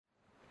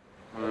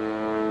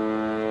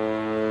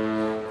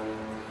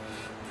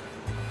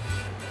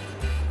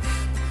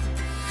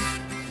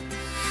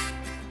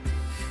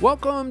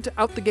Welcome to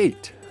Out the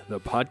Gate, the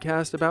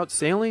podcast about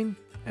sailing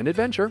and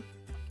adventure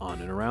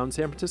on and around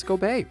San Francisco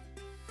Bay.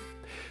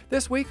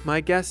 This week, my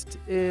guest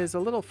is a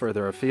little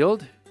further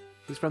afield.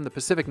 He's from the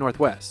Pacific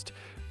Northwest,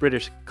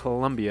 British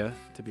Columbia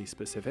to be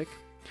specific.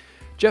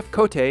 Jeff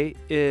Cote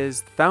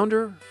is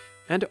founder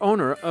and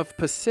owner of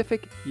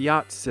Pacific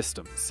Yacht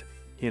Systems.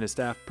 He and his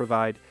staff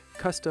provide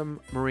custom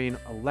marine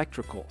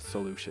electrical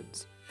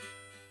solutions.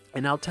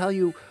 And I'll tell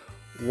you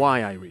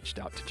why I reached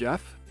out to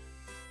Jeff.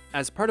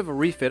 As part of a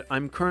refit,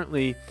 I'm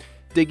currently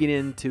digging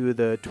into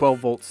the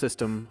 12-volt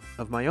system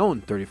of my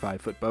own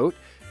 35-foot boat,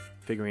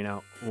 figuring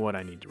out what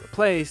I need to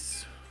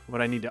replace,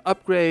 what I need to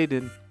upgrade,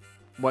 and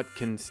what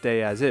can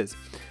stay as is.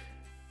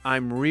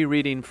 I'm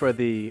rereading for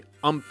the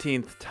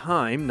umpteenth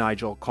time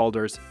Nigel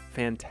Calder's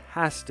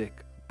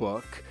fantastic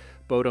book,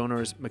 Boat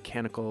Owner's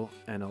Mechanical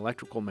and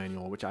Electrical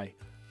Manual, which I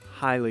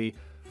highly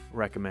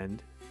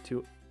recommend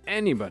to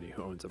anybody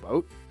who owns a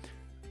boat.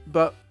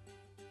 But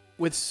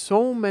with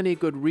so many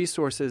good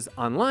resources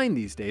online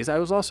these days, I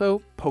was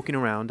also poking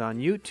around on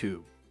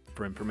YouTube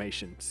for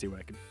information to see what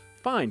I could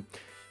find.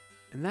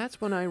 And that's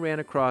when I ran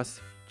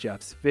across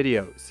Jeff's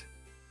videos.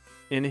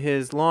 In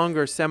his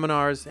longer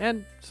seminars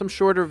and some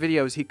shorter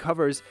videos, he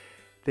covers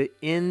the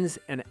ins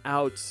and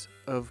outs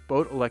of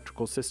boat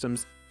electrical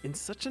systems in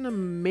such an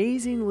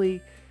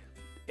amazingly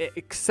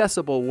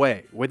accessible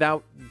way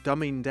without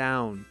dumbing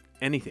down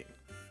anything.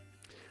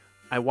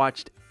 I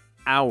watched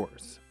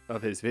hours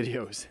of his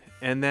videos,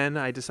 and then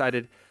I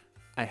decided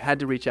I had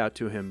to reach out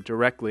to him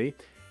directly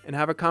and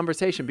have a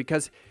conversation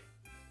because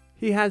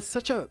he has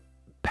such a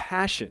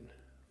passion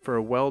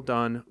for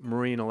well-done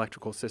marine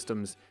electrical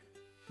systems,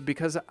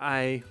 because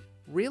I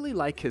really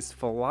like his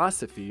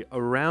philosophy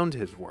around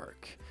his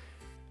work,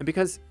 and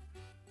because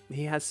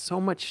he has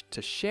so much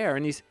to share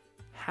and he's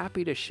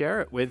happy to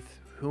share it with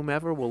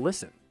whomever will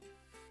listen.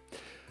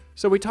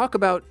 So we talk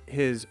about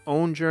his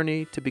own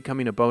journey to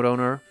becoming a boat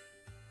owner,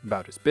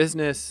 about his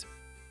business,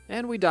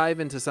 and we dive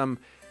into some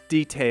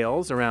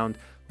details around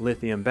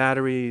lithium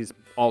batteries,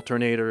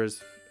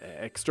 alternators,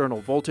 external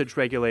voltage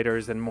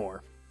regulators, and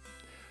more.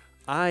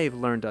 I've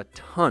learned a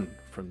ton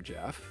from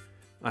Jeff.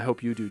 I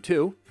hope you do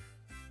too.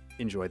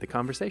 Enjoy the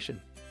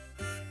conversation.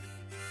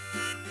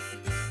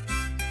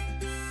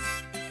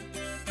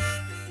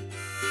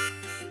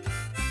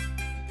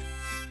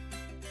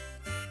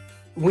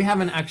 We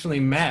haven't actually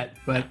met,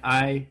 but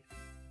I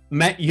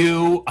met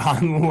you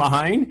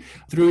online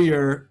through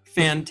your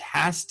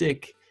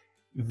fantastic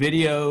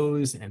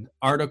videos and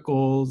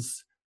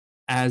articles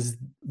as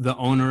the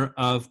owner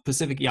of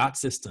Pacific Yacht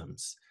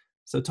Systems.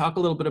 So talk a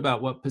little bit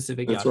about what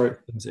Pacific Yacht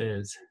Systems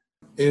is.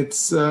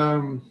 It's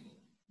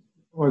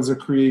was a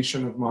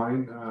creation of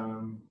mine,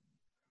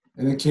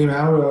 and it came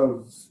out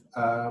of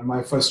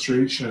my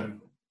frustration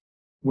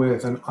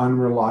with an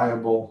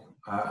unreliable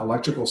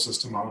electrical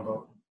system on a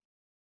boat.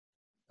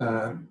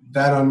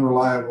 That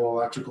unreliable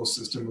electrical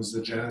system was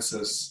the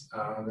genesis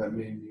that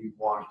made me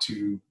want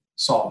to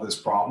solve this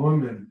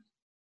problem. And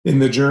in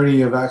the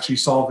journey of actually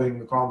solving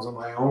the problems on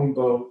my own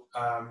boat,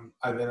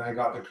 I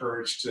got the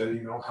courage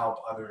to, help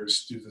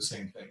others do the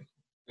same thing.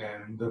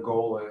 And the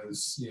goal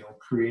is,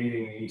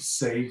 creating a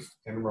safe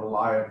and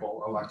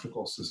reliable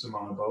electrical system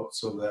on a boat,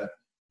 so that,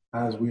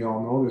 as we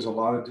all know, there's a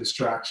lot of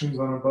distractions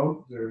on a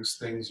boat. There's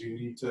things you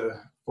need to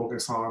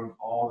focus on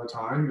all the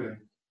time. And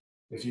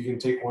if you can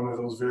take one of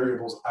those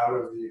variables out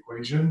of the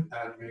equation,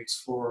 that makes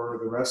for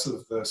the rest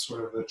of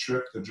the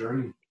trip, the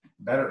journey,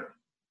 better,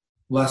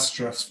 less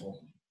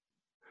stressful.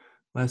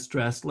 Less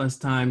stress, less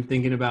time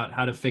thinking about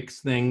how to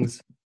fix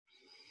things,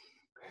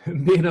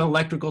 be it an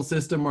electrical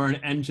system or an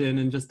engine,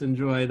 and just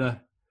enjoy the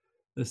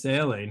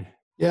sailing.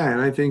 Yeah, and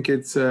I think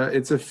it's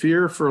a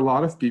fear for a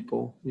lot of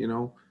people.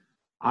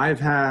 I've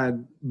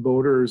had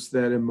boaters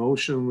that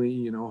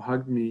emotionally,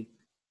 hugged me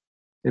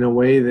in a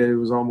way that it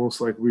was almost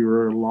like we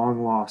were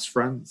long lost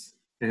friends.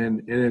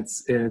 And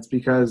it's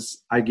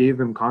because I gave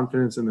them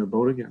confidence in their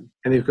boat again,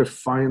 and they could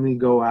finally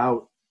go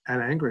out at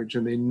Anchorage,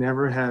 and they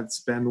never had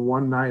spent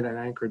one night at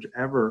Anchorage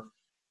ever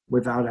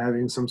without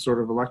having some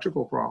sort of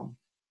electrical problem.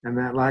 And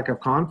that lack of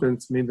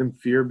confidence made them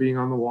fear being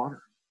on the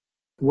water.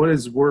 What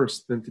is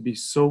worse than to be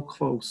so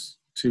close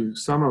to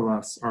some of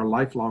us, our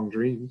lifelong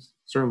dreams,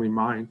 certainly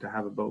mine, to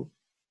have a boat,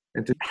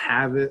 and to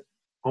have it,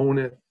 own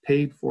it,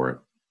 paid for it,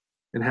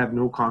 and have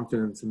no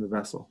confidence in the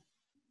vessel?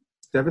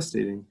 It's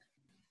devastating.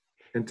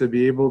 And to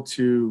be able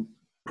to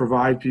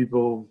provide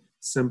people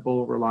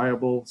simple,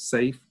 reliable,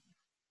 safe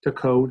to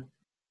code,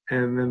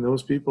 and then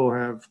those people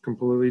have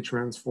completely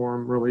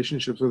transformed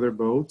relationships with their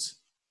boats,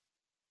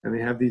 and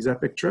they have these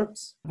epic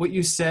trips. What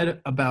you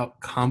said about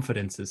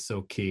confidence is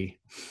so key.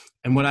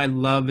 And what I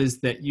love is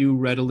that you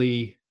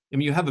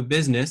you have a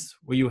business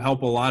where you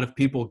help a lot of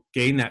people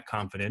gain that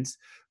confidence,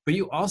 but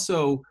you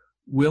also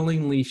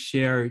willingly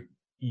share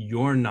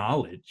your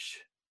knowledge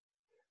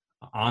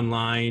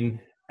online,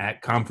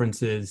 at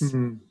conferences,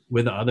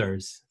 with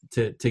others,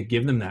 to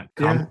give them that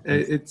confidence.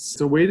 Yeah,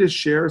 it's a way to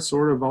share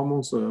sort of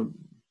almost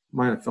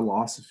my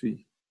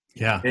philosophy.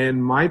 Yeah.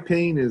 And my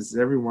pain is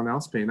everyone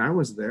else's pain. I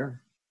was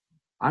there.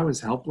 I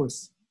was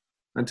helpless.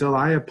 until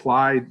I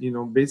applied,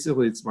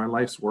 basically it's my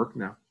life's work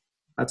now.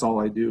 That's all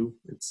I do.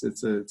 It's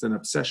an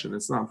obsession.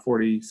 It's not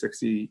 40,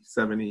 60,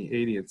 70,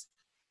 80. It's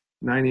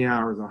 90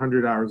 hours,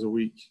 100 hours a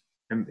week.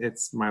 And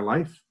it's my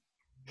life.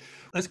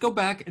 Let's go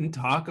back and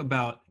talk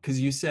about, because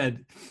you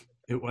said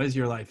it was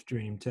your life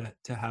dream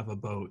to have a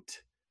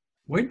boat.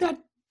 Where'd that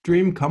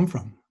dream come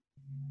from?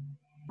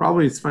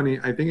 Probably, it's funny.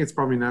 I think it's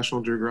probably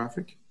National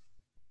Geographic.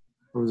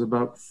 I was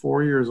about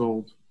 4 years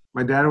old.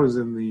 My dad was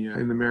in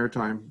the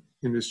maritime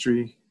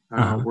industry,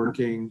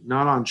 working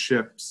not on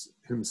ships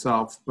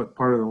himself, but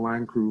part of the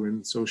land crew.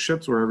 And so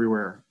ships were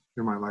everywhere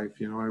in my life.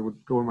 I would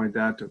go with my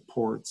dad to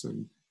ports,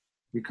 and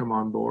we come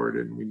on board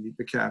and we meet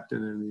the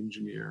captain and the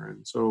engineer.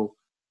 And so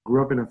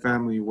grew up in a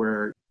family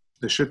where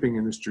the shipping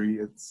industry,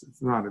 it's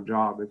not a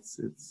job,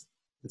 it's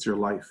your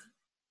life.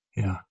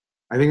 Yeah.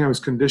 I think I was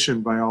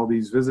conditioned by all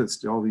these visits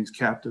to all these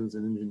captains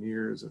and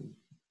engineers. And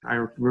I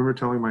remember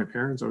telling my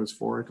parents, I was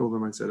 4, I told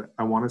them, I said,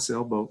 I want a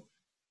sailboat,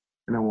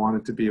 and I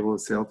wanted to be able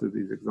to sail to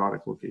these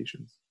exotic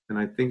locations. And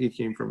I think it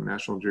came from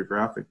National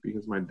Geographic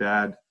because my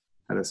dad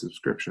had a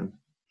subscription.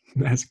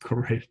 That's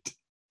great.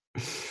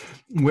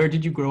 Where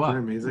did you grow up?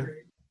 Isn't that amazing?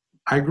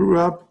 I grew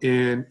up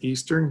in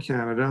Eastern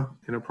Canada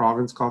in a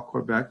province called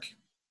Quebec.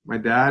 My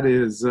dad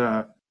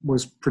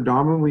was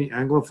predominantly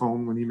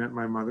Anglophone when he met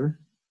my mother.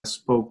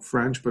 Spoke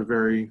French, but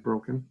very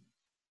broken.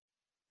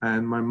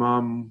 And my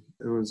mom,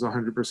 it was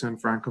 100%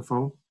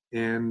 Francophone.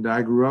 And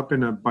I grew up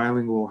in a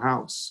bilingual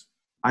house.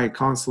 I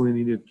constantly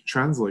needed to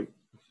translate.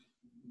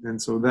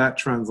 And so that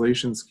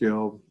translation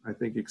skill, I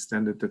think,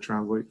 extended to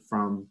translate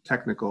from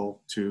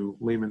technical to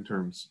layman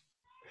terms.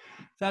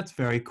 That's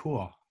very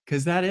cool.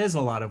 Because that is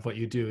a lot of what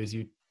you do, is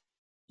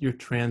you're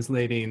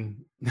translating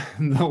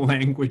the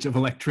language of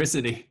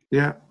electricity.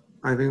 Yeah,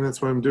 I think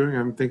that's what I'm doing.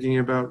 I'm thinking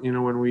about,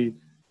 when we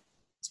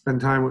spend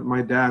time with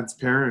my dad's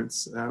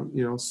parents,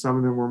 some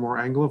of them were more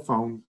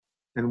Anglophone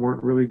and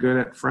weren't really good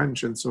at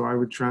French. And so I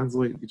would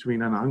translate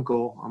between an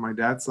uncle on my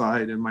dad's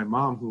side and my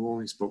mom who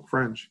only spoke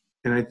French.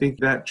 And I think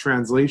that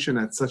translation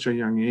at such a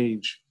young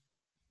age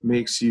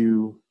makes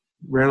you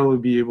readily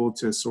be able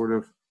to sort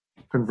of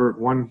convert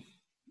one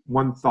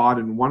thought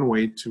in one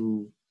way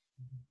to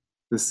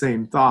the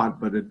same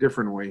thought, but a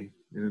different way,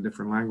 in a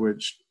different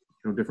language,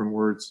 different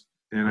words.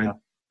 And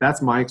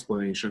that's my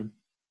explanation.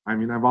 I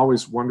mean, I've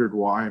always wondered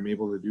why I'm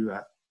able to do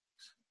that.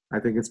 I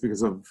think it's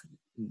because of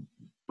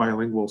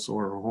bilingual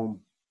sort of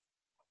home.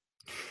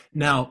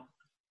 Now,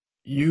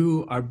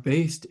 you are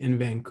based in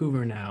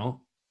Vancouver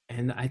now,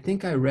 and I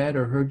think I read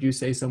or heard you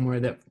say somewhere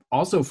that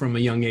also from a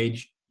young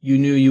age, you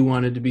knew you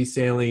wanted to be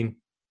sailing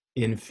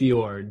in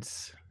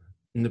fjords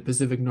in the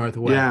Pacific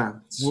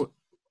Northwest. Yeah.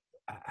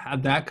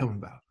 How'd that come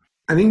about?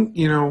 I think,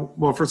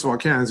 well, first of all,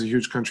 Canada's a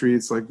huge country.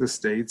 It's like the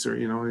States, or,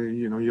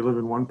 you live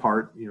in one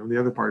part, the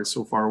other part is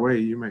so far away,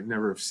 you might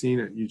never have seen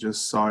it. You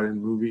just saw it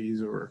in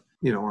movies or,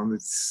 on the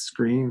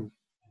screen.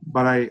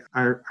 But I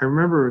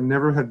remember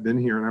never had been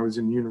here, and I was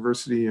in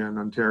university in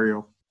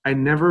Ontario. I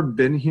never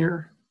been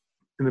here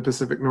in the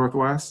Pacific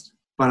Northwest,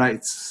 but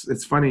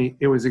it's funny.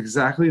 It was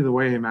exactly the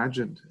way I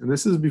imagined. And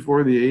this is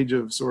before the age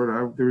of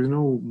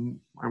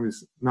I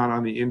was not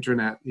on the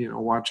internet,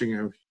 watching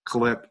a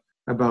clip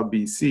about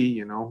BC,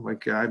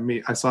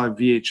 I saw a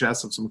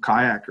VHS of some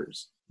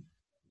kayakers,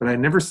 but I'd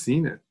never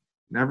seen it.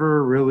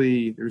 Never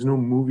really, there's no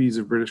movies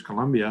of British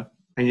Columbia.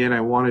 And yet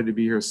I wanted to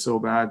be here so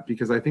bad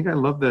because I think I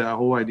love the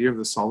whole idea of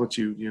the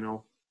solitude,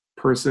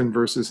 person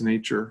versus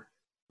nature,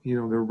 the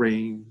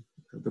rain,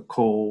 the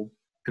cold,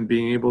 and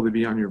being able to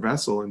be on your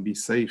vessel and be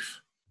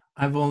safe.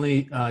 I've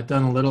only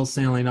done a little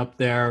sailing up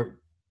there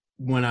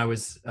when I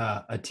was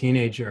a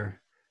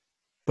teenager,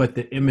 but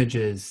the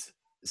images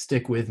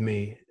stick with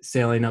me,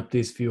 sailing up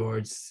these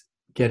fjords,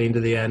 getting to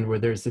the end where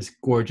there's this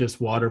gorgeous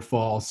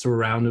waterfall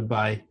surrounded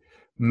by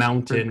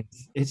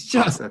mountains. It's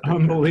just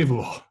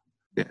unbelievable.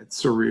 Yeah,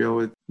 it's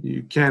surreal.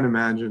 You can't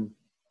imagine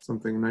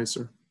something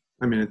nicer.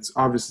 I mean, it's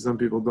obviously some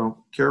people don't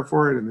care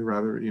for it and they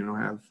rather,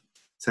 have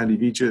sandy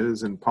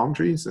beaches and palm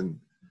trees, and,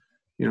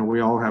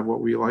 we all have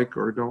what we like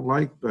or don't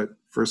like, but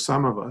for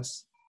some of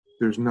us,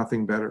 there's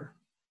nothing better.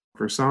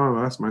 For some of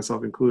us,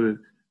 myself included,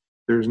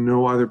 there's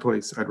no other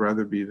place I'd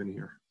rather be than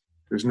here.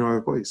 There's no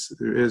other place.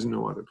 There is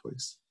no other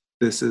place.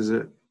 This is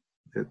it.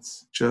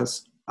 It's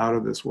just out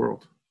of this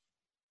world.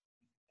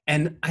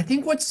 And I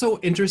think what's so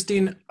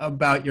interesting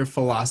about your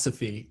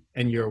philosophy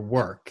and your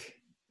work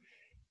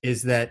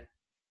is that,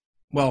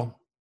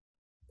 well,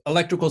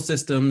 electrical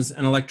systems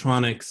and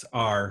electronics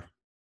are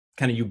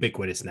kind of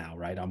ubiquitous now,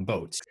 right, on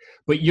boats.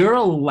 But you're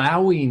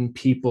allowing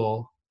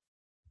people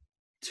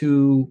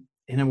to,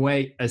 in a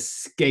way,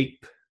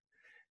 escape,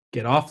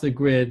 get off the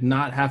grid,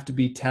 not have to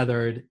be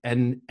tethered,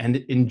 and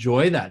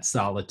enjoy that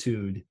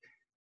solitude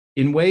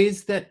in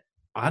ways that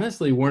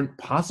honestly weren't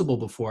possible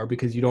before,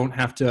 because you don't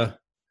have to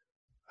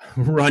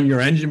run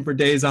your engine for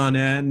days on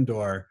end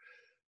or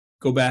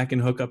go back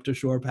and hook up to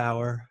shore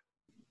power.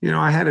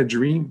 I had a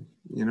dream.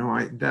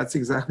 That's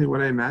exactly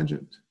what I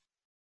imagined.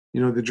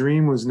 The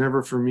dream was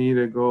never for me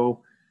to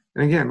go,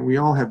 and again, we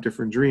all have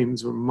different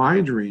dreams, but my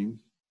dream,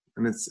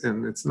 and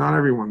it's not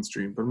everyone's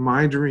dream, but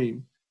my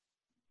dream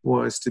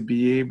was to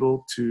be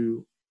able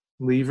to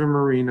leave a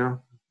marina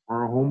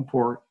or a home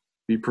port,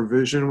 be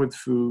provisioned with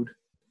food,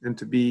 and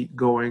to be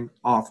going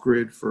off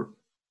grid for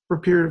a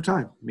period of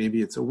time.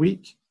 Maybe it's a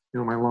week.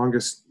 My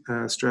longest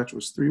stretch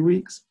was 3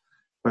 weeks,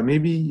 but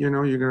maybe, you're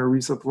going to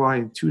resupply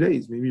in 2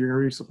 days. Maybe you're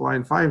going to resupply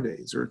in 5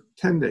 days or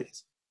 10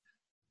 days.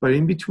 But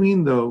in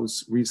between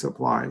those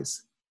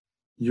resupplies,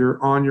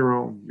 you're on your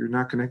own. You're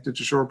not connected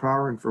to shore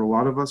power. And for a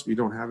lot of us, we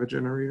don't have a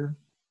generator.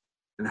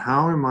 And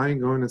how am I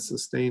going to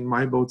sustain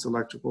my boat's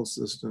electrical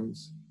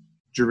systems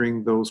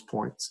during those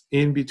points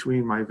in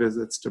between my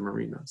visits to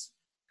marinas?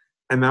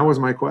 And that was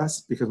my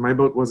quest, because my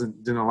boat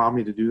didn't allow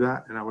me to do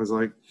that. And I was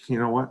like, you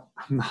know what?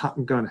 I'm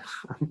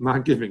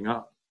not giving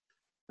up.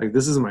 Like,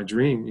 this is my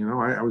dream.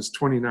 I was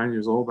 29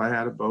 years old. I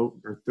had a boat,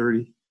 or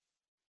 30.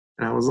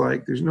 And I was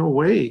like, there's no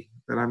way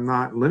that I'm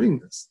not living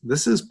this.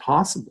 This is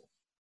possible.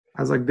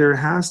 I was like, there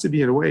has to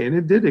be a way. And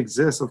it did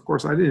exist. Of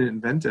course, I didn't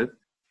invent it.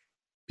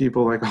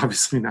 People like,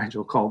 obviously,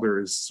 Nigel Calder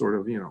is sort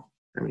of,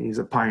 he's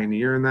a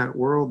pioneer in that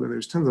world. And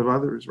there's tons of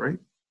others, right?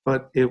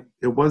 But it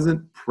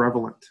wasn't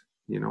prevalent,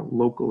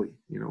 locally,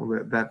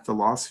 that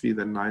philosophy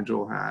that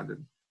Nigel had,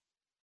 and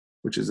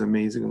which is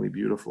amazingly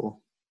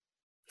beautiful,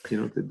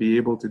 to be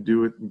able to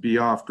do it and be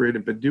off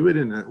grid, but do it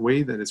in a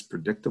way that is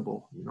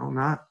predictable,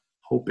 not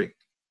hoping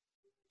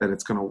that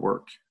it's going to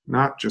work,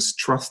 not just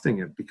trusting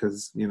it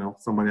because,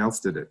 someone else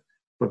did it,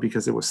 but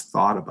because it was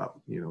thought about,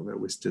 that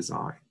was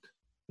designed,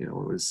 it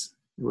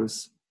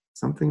was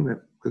something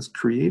that was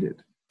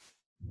created.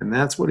 And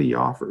that's what he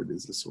offered,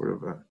 is a sort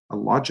of a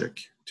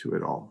logic to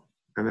it all.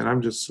 And then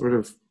I'm just sort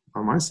of,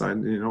 on my side,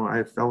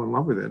 I fell in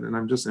love with it, and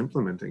I'm just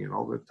implementing it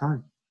all the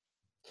time.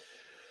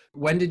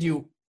 When did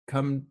you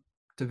come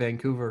to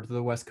Vancouver, to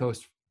the West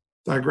Coast?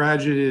 I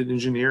graduated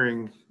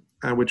engineering,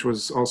 which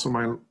was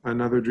also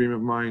another dream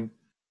of mine,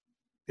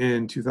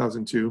 in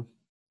 2002.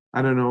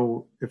 I don't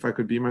know if I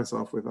could be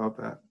myself without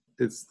that.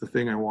 It's the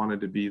thing I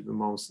wanted to be the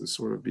most, is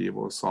sort of be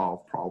able to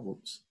solve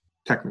problems,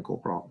 technical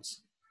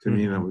problems. To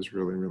me, that was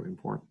really, really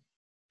important.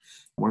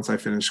 Once I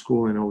finished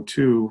school in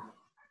 2002,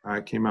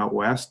 I came out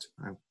west.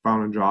 I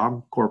found a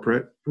job,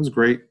 corporate. It was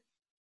great.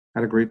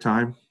 Had a great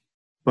time.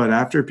 But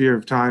after a period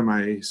of time,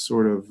 I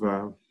sort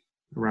of,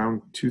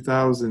 around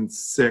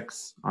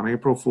 2006, on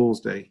April Fool's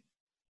Day,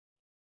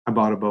 I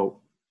bought a boat.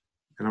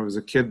 And I was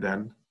a kid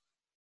then.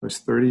 I was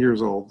 30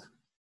 years old.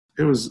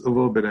 It was a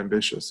little bit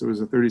ambitious. It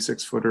was a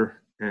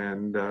 36-footer,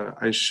 and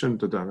I shouldn't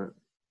have done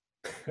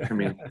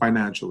it.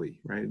 Financially,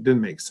 right? It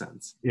didn't make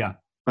sense. Yeah.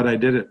 But I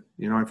did it.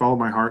 I followed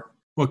my heart.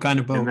 What kind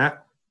of boat? And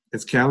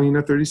it's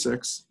Catalina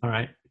 36. All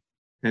right.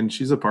 And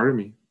she's a part of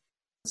me.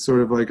 It's sort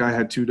of like I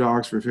had 2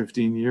 dogs for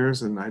 15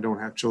 years, and I don't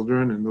have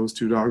children, and those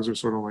 2 dogs are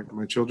sort of like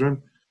my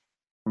children.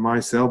 My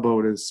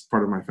sailboat is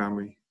part of my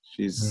family.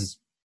 It's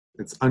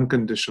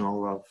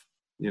unconditional love.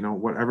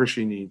 Whatever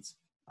she needs.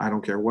 I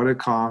don't care what it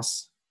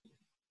costs.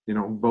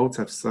 Boats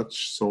have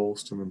such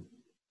souls to them.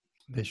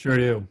 They sure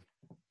do.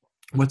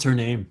 What's her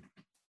name?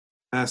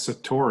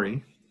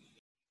 Satori.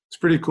 It's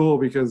pretty cool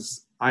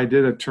because I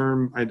did a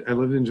term. I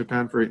lived in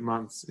Japan for 8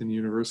 months in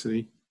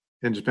university,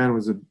 and Japan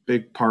was a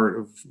big part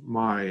of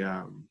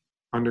my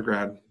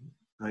undergrad.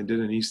 I did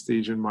an East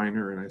Asian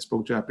minor, and I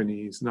spoke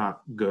Japanese.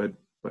 Not good,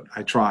 but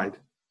I tried.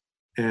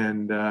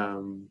 And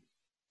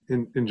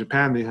in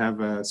Japan, they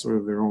have a sort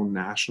of their own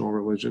national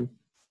religion.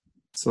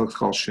 So it's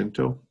called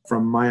Shinto.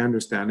 From my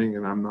understanding,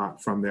 and I'm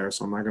not from there,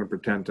 so I'm not going to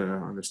pretend to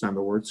understand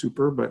the word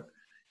super, but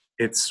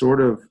it's sort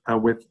of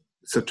with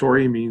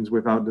Satori means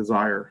without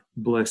desire,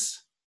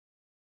 bliss.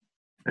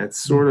 It's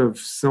sort of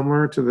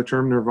similar to the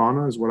term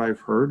nirvana, is what I've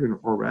heard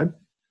or read.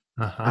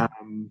 Uh-huh.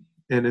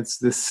 And it's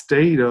this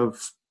state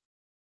of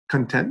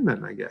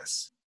contentment, I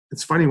guess.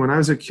 It's funny, when I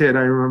was a kid,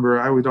 I remember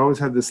I would always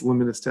have this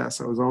luminous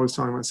test. I was always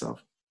telling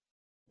myself,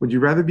 would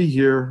you rather be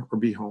here or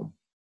be home?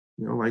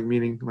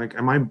 Meaning,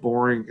 am I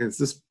boring? Is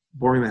this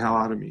boring the hell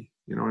out of me?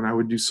 And I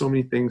would do so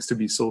many things to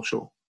be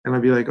social. And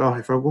I'd be like, oh,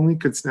 if I only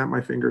could snap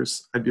my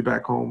fingers, I'd be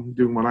back home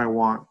doing what I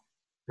want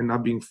and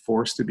not being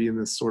forced to be in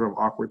this sort of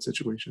awkward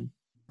situation.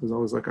 I was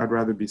always like, I'd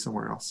rather be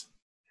somewhere else.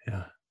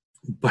 Yeah.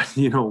 But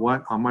you know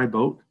what? On my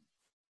boat,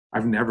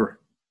 I've never,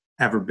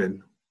 ever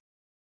been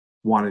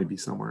wanted to be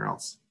somewhere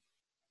else.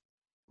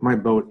 My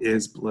boat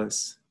is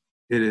bliss.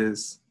 It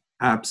is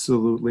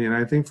absolutely. And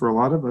I think for a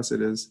lot of us,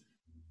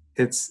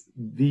 it's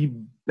the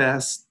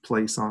best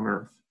place on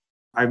earth.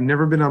 I've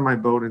never been on my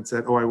boat and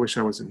said, oh, I wish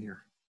I wasn't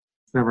here.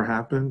 It's never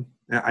happened.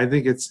 I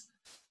think it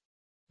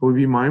would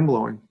be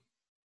mind-blowing.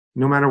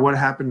 No matter what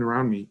happened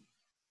around me,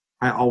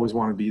 I always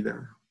want to be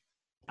there.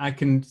 I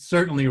can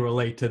certainly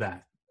relate to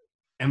that.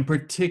 And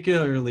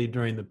particularly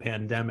during the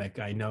pandemic,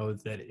 I know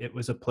that it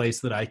was a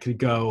place that I could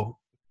go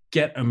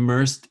get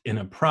immersed in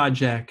a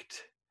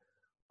project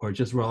or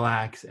just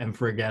relax and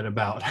forget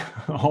about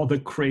all the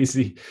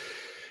crazy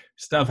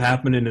stuff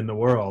happening in the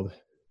world.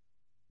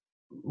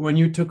 When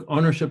you took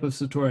ownership of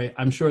Satori,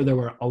 I'm sure there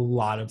were a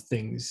lot of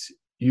things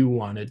you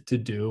wanted to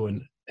do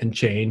and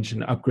change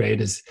and upgrade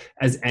as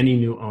any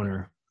new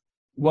owner.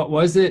 What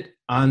was it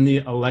on the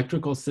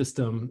electrical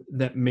system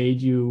that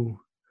made you,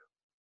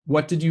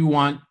 what did you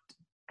want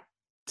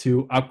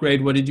to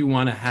upgrade? What did you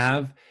want to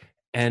have?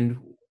 And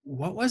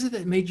what was it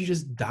that made you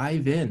just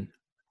dive in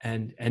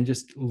and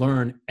just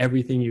learn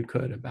everything you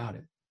could about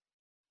it?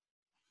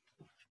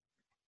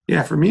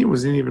 Yeah, for me, it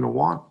wasn't even a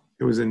want.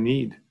 It was a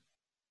need.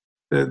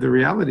 The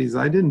reality is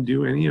I didn't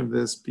do any of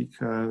this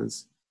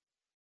because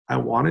I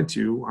wanted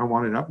to. I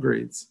wanted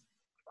upgrades.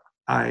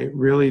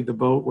 The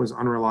boat was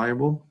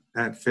unreliable.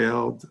 It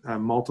failed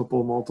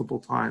multiple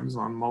times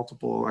on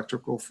multiple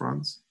electrical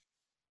fronts.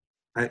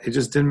 It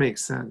just didn't make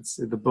sense.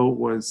 The boat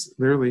was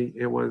literally,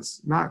 it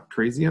was not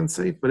crazy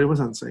unsafe, but it was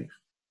unsafe.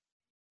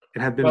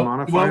 It had been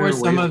modified. What were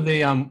some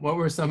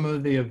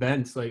of the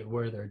events? Like,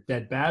 were there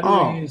dead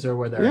batteries or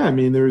were there? Yeah, I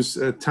mean, there's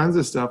tons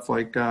of stuff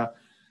like,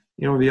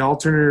 the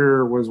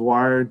alternator was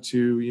wired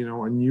to,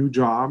 a new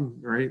job,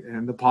 right?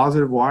 And the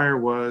positive wire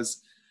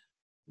was,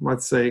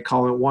 let's say,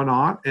 call it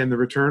 1/0, and the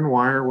return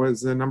wire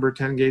was the number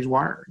 10 gauge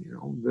wire.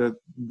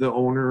 The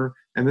owner,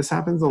 and this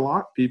happens a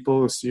lot.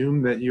 People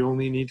assume that you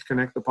only need to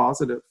connect the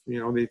positive.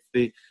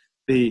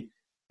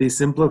 They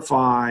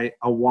simplify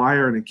a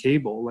wire and a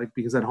cable, like,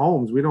 because at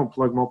homes we don't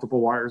plug multiple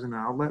wires in an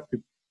outlet. We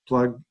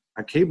plug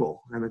a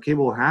cable, and the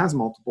cable has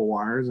multiple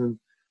wires, and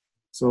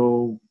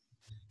so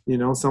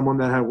someone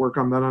that had work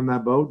on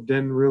that boat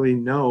didn't really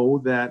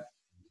know that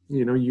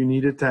you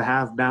needed to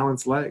have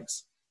balanced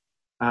legs.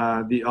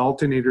 The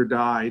alternator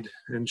died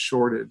and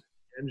shorted.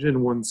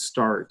 Engine wouldn't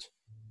start.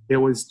 It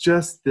was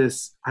just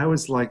this. I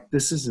was like,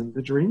 this isn't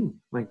the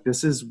dream. Like,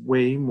 this is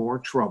way more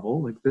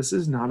trouble. Like, this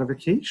is not a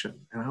vacation.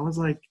 And I was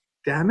like,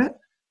 damn it.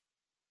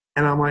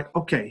 And I'm like,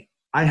 okay,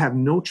 I have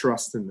no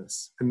trust in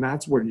this. And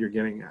that's what you're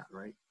getting at,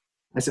 right?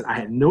 I said, I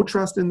had no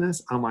trust in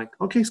this. I'm like,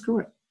 okay, screw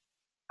it.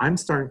 I'm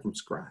starting from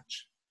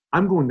scratch.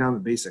 I'm going down the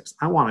basics.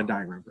 I want a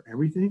diagram for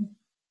everything.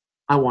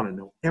 I want to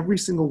know every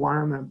single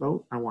wire on that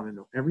boat. I want to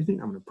know everything.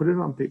 I'm going to put it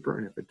on paper.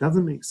 And if it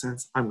doesn't make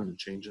sense, I'm going to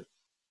change it.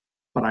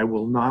 But I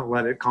will not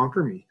let it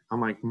conquer me.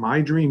 I'm like, my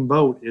dream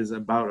boat is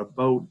about a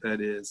boat that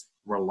is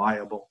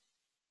reliable.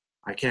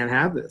 I can't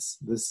have this.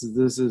 This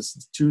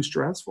is too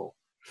stressful.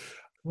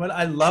 What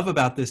I love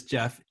about this,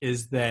 Jeff,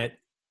 is that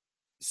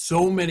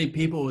so many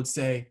people would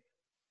say,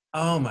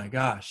 oh my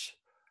gosh,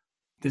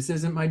 this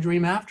isn't my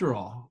dream after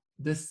all.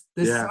 This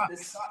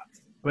sucks.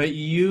 But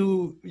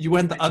you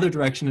went the other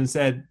direction and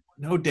said,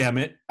 no, damn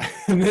it.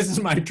 And this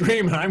is my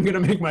dream, and I'm going to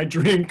make my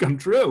dream come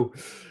true.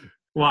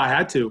 Well, I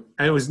had to.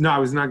 I was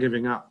not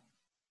giving up.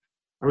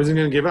 I wasn't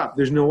going to give up.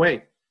 There's no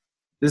way.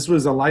 This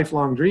was a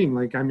lifelong dream.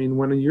 Like, I mean,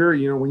 when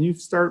when you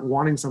start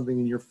wanting something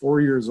and you're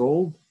 4 years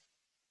old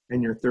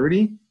and you're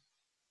 30,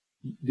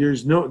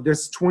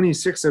 that's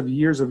 26 of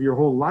years of your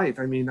whole life.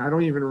 I mean, I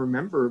don't even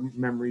remember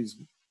memories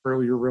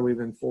earlier really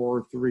than 4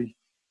 or 3.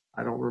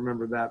 I don't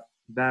remember that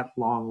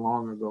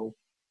long ago.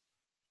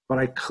 But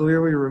I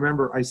clearly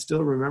remember, I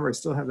still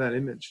have that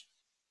image.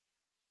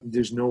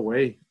 There's no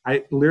way.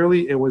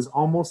 It was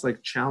almost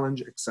like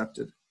challenge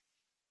accepted.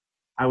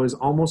 I was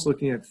almost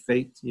looking at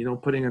fate,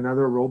 putting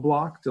another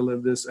roadblock to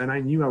live this. And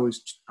I knew I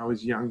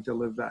was young to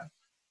live that.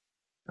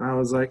 And I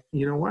was like,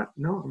 you know what?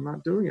 No, I'm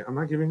not doing it. I'm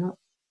not giving up.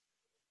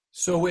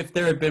 So if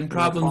there had been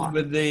problems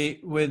with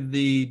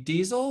the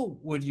diesel,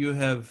 would you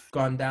have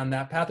gone down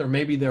that path? Or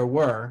maybe there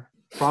were.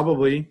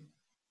 Probably.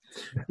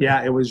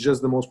 Yeah, it was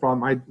just the most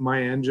problem.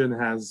 My engine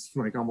has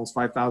like almost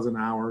 5,000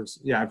 hours.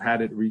 Yeah, I've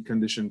had it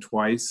reconditioned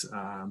twice,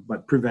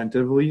 but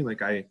preventively,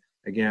 like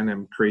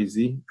I'm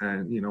crazy.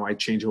 And, I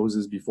change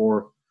hoses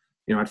before,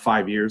 at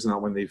 5 years,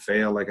 not when they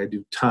fail. Like, I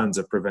do tons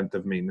of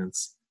preventive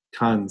maintenance,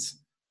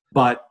 tons.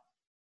 But,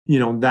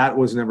 that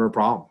was never a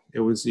problem. It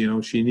was,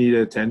 she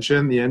needed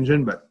attention, the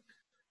engine, but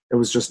it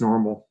was just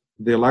normal.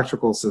 The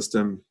electrical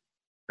system.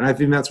 And I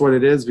think that's what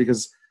it is,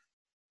 because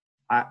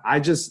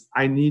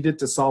I needed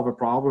to solve a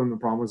problem. The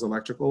problem was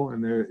electrical,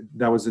 and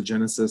that was the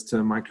genesis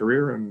to my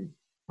career and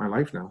my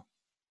life now.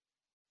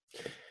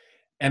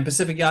 And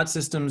Pacific Yacht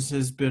Systems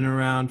has been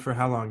around for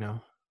how long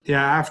now?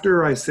 Yeah,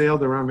 after I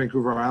sailed around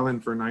Vancouver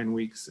Island for 9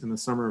 weeks in the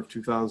summer of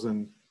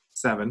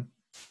 2007,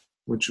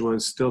 which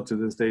was still to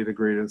this day the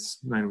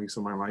greatest 9 weeks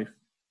of my life,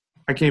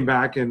 I came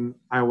back and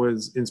I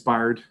was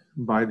inspired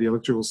by the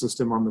electrical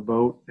system on the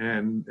boat,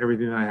 and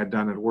everything that I had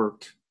done had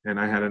worked, and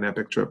I had an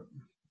epic trip.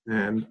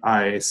 And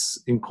I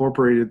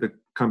incorporated the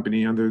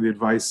company under the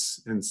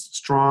advice and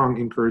strong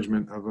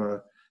encouragement of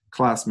a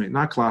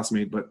not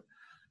classmate, but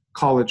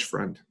college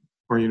friend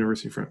or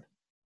university friend.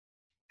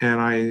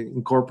 And I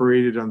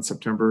incorporated on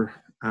September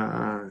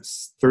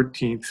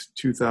 13th,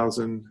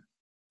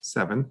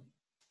 2007.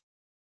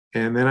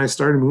 And then I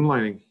started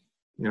moonlighting.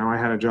 I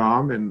had a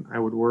job, and I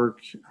would work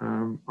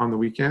on the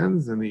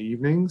weekends and the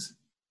evenings.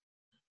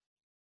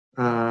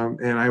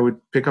 And I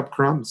would pick up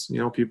crumbs.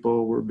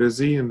 People were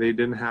busy and they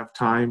didn't have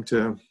time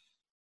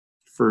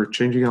for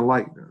changing a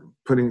light or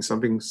putting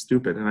something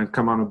stupid. And I'd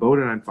come on a boat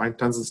and I'd find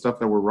tons of stuff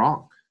that were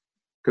wrong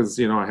because,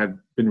 I had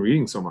been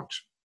reading so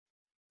much.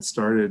 It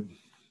started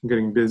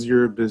getting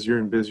busier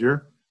and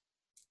busier.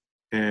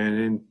 And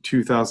in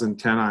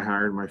 2010, I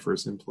hired my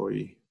first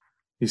employee.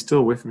 He's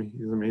still with me.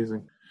 He's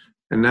amazing.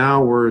 And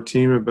now we're a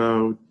team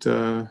about,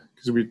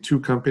 because we had 2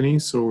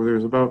 companies, so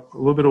there's about a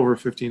little bit over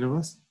 15 of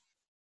us.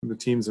 The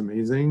team's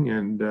amazing,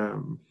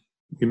 and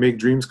we make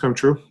dreams come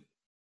true.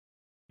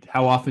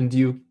 How often do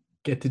you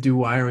get to do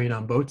wiring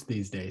on boats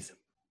these days?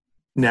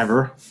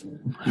 Never.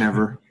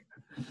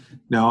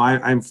 No,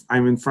 I'm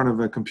in front of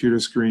a computer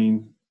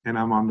screen and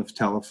I'm on the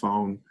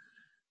telephone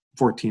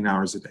 14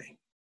 hours a day.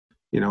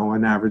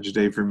 An average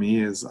day for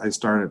me is I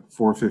start at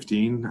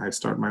 4:15. I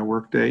start my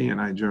work day and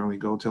I generally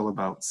go till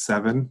about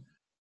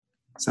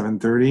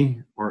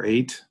 7:30 or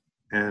 8.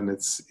 And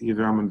it's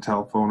either I'm on the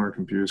telephone or a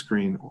computer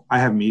screen. I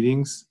have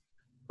meetings,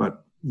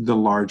 but the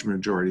large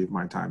majority of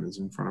my time is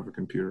in front of a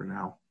computer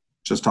now,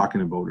 just talking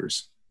to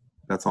boaters.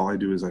 That's all I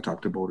do is I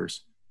talk to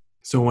boaters.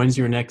 So when's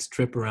your next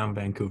trip around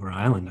Vancouver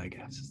Island, I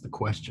guess, is the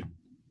question.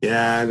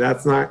 Yeah,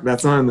 that's not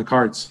in the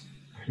cards.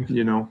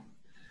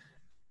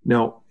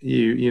 No,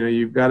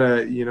 you've got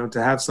to,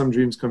 to have some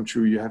dreams come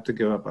true, you have to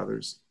give up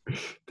others.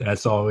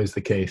 That's always the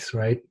case,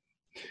 right?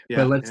 Yeah,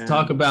 but let's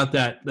talk about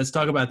that. Let's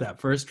talk about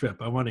that first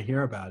trip. I want to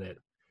hear about it.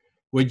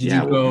 Would you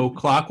go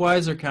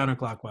clockwise or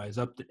counterclockwise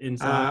up to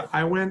inside?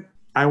 I went.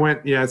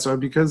 Yeah. So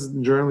because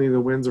generally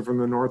the winds are from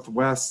the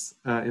northwest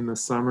in the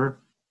summer,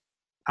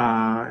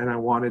 and I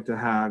wanted to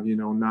have,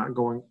 not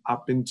going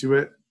up into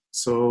it.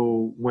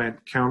 So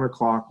went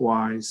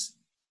counterclockwise.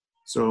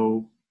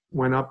 So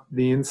went up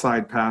the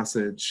inside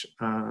passage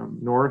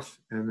north,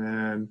 and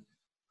then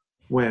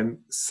went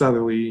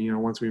southerly.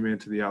 Once we made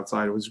it to the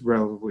outside, it was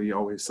relatively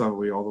always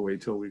southerly all the way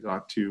till we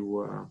got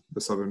to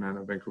the southern end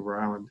of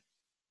Vancouver Island.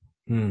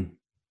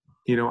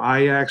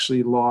 I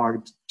actually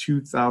logged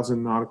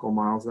 2,000 nautical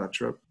miles that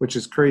trip, which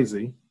is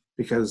crazy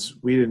because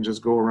we didn't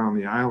just go around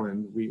the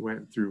island. We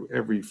went through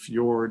every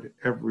fjord,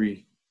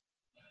 every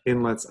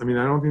inlets. I mean,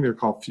 I don't think they're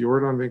called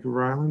fjord on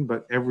Vancouver Island,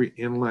 but every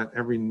inlet,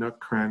 every nook,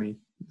 cranny,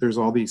 there's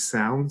all these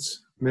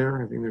sounds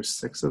there. I think there's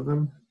 6 of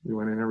them. We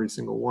went in every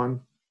single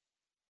one.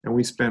 And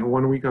we spent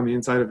 1 week on the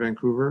inside of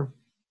Vancouver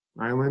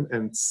Island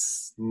and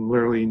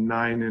literally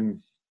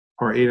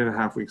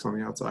 8.5 weeks on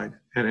the outside.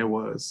 And it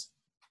was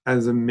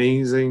as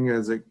amazing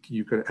as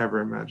you could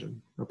ever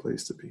imagine a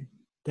place to be.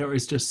 There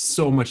is just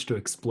so much to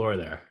explore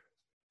there.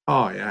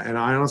 Oh, yeah. And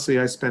I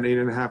spent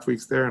 8.5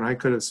 weeks there, and I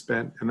could have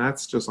spent, and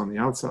that's just on the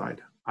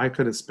outside, I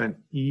could have spent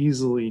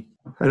easily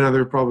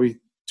another probably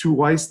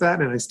twice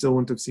that, and I still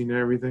wouldn't have seen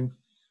everything.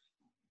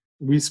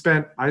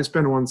 I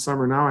spent one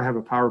summer. Now I have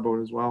a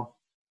powerboat as well.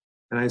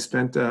 And I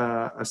spent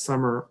a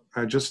summer,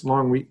 just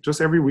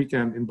every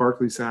weekend in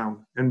Barkley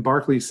Sound. And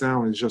Barkley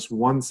Sound is just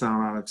one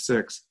sound out of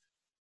 6.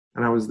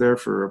 And I was there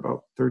for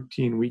about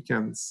 13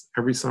 weekends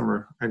every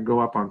summer. I'd go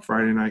up on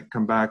Friday night,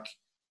 come back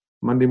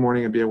Monday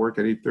morning. I'd be at work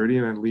at 8:30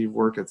 and I'd leave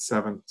work at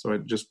 7. So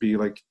it'd just be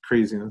like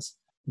craziness.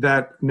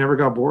 That never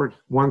got bored.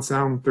 One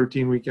sound,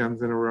 13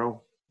 weekends in a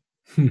row.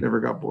 Never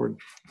got bored.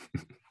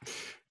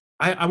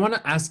 I want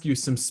to ask you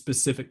some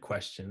specific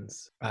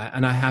questions.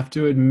 And I have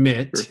to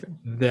admit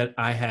that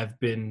I have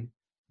been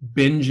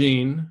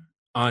binging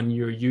on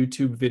your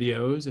YouTube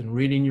videos and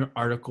reading your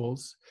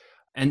articles.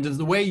 And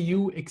the way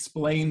you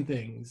explain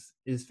things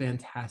is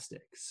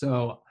fantastic.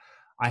 So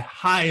I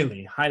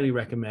highly, highly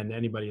recommend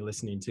anybody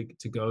listening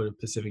to go to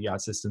Pacific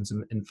Yacht Systems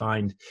and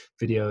find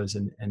videos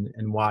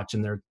and watch.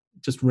 And they're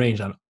just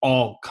range on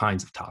all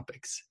kinds of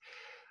topics.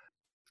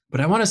 But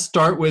I want to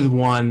start with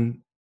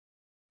one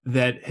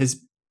that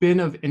has been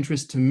of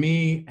interest to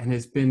me and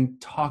has been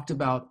talked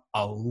about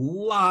a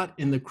lot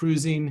in the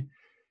cruising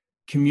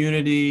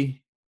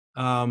community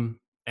and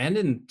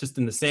in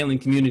the sailing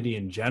community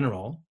in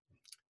general.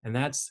 And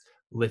that's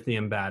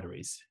lithium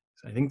batteries.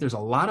 So I think there's a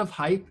lot of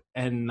hype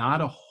and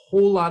not a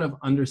whole lot of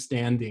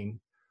understanding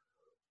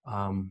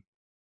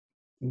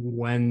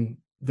when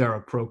they're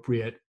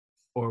appropriate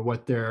or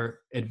what their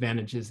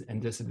advantages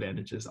and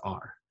disadvantages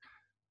are.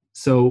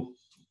 So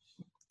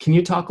can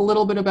you talk a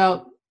little bit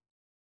about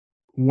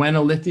when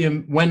a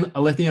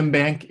lithium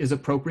bank is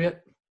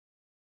appropriate?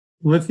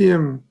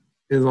 Lithium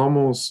is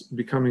almost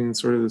becoming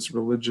sort of this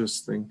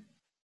religious thing.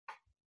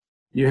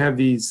 You have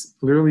these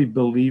literally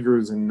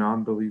believers and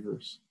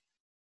non-believers.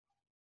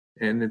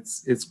 And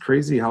it's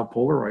crazy how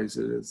polarized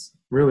it is.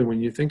 Really,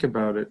 when you think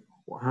about it,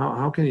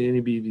 how can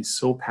anybody be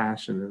so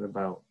passionate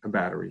about a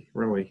battery,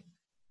 really?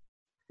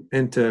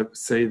 And to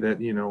say that,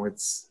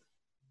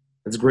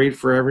 it's great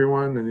for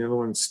everyone and the other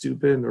one's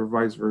stupid, or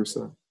vice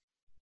versa.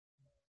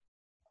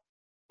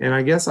 And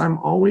I guess I'm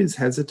always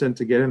hesitant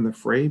to get in the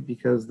fray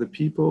because the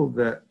people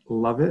that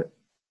love it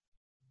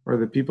or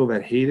the people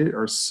that hate it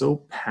are so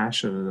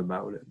passionate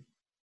about it.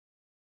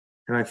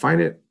 And I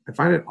find it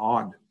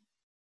odd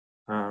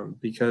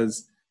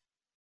because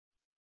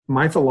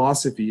my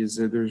philosophy is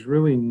that there's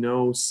really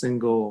no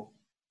single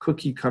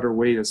cookie cutter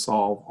way to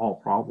solve all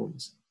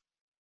problems.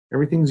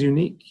 Everything's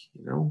unique,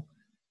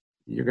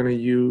 You're going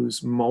to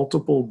use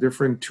multiple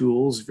different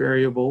tools,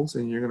 variables,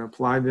 and you're going to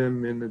apply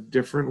them in a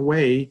different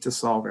way to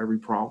solve every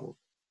problem.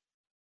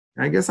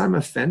 And I guess I'm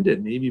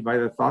offended maybe by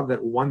the thought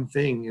that one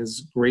thing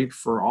is great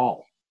for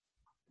all.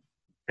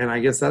 And I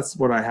guess that's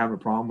what I have a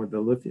problem with the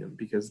lithium,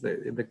 because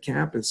the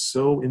camp is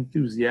so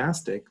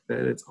enthusiastic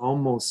that it's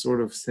almost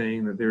sort of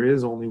saying that there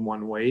is only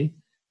one way,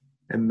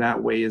 and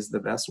that way is the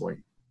best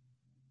way.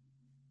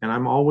 And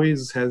I'm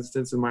always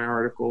hesitant in my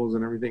articles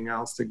and everything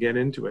else to get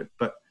into it.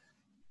 But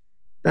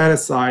that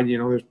aside,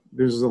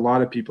 there's a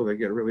lot of people that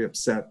get really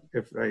upset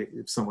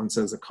if someone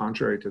says the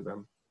contrary to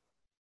them.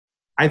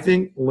 I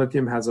think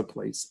lithium has a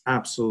place.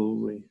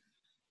 Absolutely.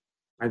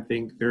 I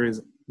think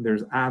there's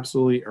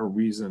absolutely a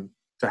reason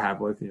to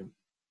have lithium,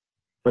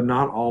 but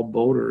not all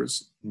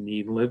boaters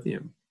need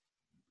lithium.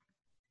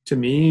 To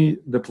me,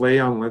 the play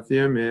on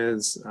lithium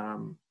is,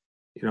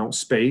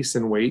 space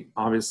and weight,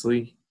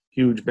 obviously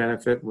huge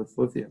benefit with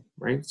lithium,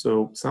 right?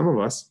 So some of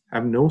us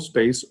have no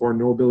space or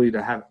no ability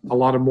to have a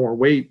lot of more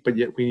weight, but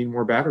yet we need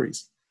more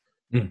batteries.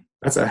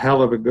 That's a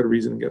hell of a good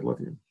reason to get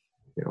lithium.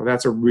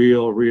 That's a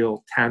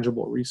real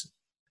tangible reason.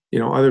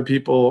 Other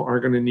people are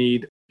going to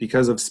need,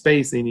 because of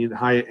space, they need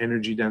high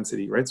energy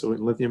density, right? So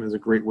lithium is a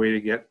great way to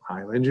get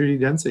high energy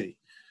density.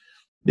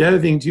 The other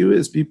thing too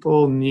is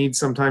people need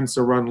sometimes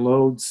to run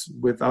loads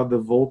without the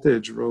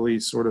voltage really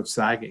sort of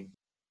sagging.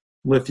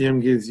 Lithium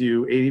gives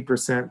you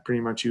 80%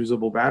 pretty much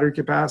usable battery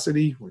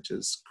capacity, which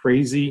is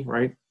crazy,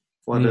 right?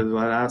 Flooded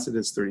lead acid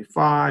is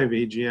 35,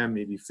 AGM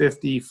maybe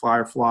 50,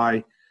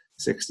 Firefly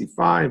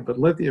 65, but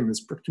lithium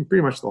is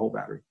pretty much the whole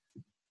battery,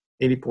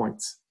 80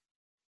 points.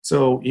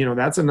 So,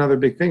 that's another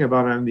big thing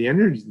about the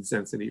energy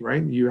density,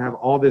 right? You have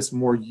all this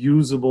more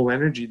usable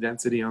energy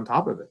density on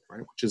top of it,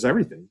 right? Which is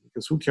everything,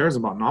 because who cares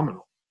about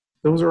nominal?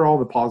 Those are all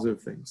the positive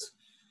things.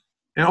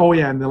 And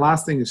and the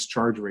last thing is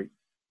charge rate.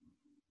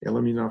 Yeah,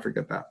 let me not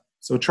forget that.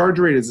 So charge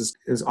rate is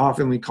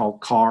oftenly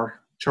called CAR,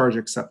 charge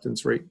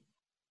acceptance rate.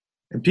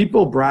 And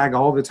people brag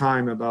all the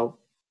time about,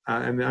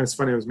 and it's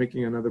funny, I was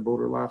making another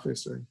boater laugh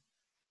yesterday.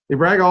 They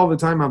brag all the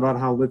time about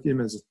how lithium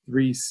has a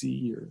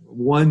 3C or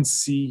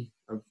 1C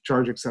of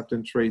charge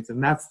acceptance rates.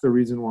 And that's the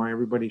reason why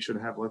everybody should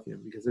have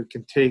lithium, because it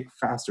can take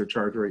faster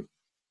charge rate.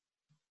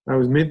 I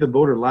was made the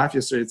boater laugh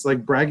yesterday. It's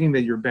like bragging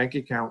that your bank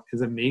account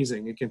is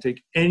amazing. It can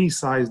take any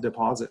size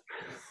deposit.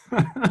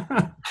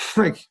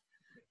 Like,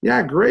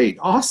 yeah, great.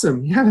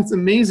 Awesome. Yeah, that's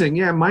amazing.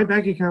 Yeah, my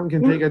bank account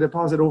can take a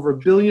deposit over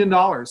 $1 billion.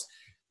 And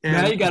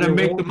now you got to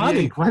make the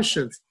money.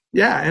 Questions.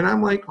 Yeah. And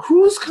I'm like,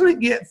 who's going to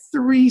get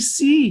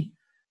 3C?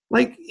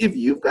 Like, if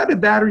you've got a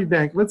battery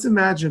bank, let's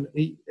imagine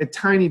a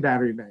tiny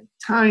battery bank,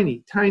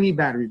 tiny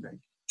battery bank,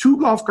 2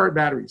 golf cart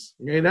batteries.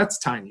 Okay, that's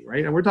tiny,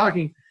 right? And we're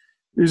talking,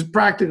 there's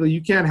practically,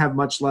 you can't have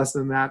much less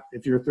than that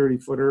if you're a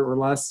 30-footer or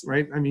less,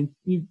 right? I mean,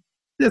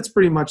 that's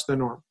pretty much the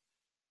norm.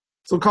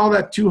 So call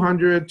that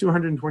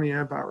 220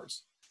 amp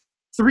hours.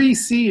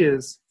 3C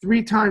is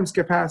 3 times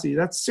capacity.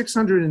 That's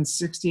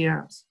 660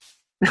 amps.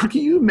 Now, can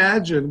you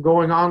imagine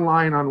going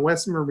online on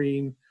West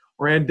Marine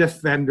or at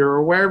Defender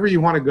or wherever you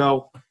want to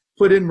go,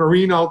 put in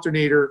marine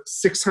alternator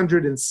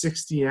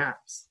 660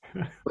 amps?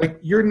 Like,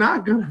 you're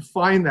not going to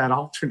find that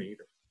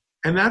alternator.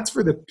 And that's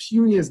for the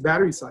puniest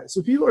battery size.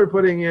 So people are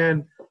putting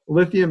in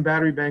lithium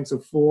battery banks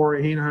of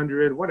 400,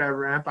 800,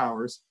 whatever amp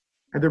hours,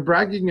 and they're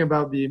bragging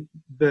about the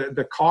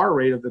car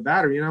rate of the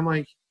battery. And I'm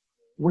like,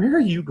 where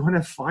are you going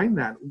to find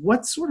that?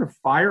 What sort of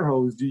fire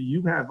hose do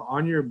you have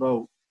on your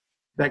boat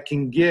that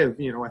can give,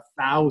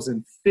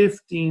 1,000,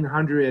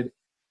 1,500,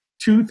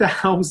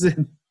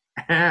 2,000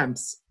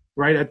 amps,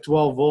 right, at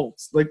 12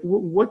 volts? Like,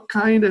 what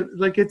kind of,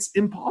 like, it's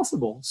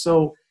impossible.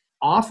 So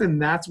often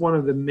that's one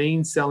of the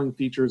main selling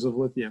features of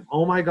lithium.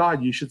 Oh my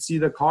God, you should see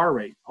the car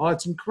rate. Oh,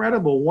 it's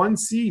incredible.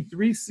 1C,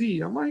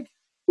 3C. I'm like,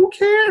 who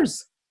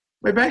cares?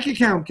 My bank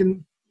account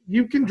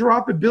you can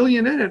drop $1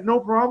 billion in it, no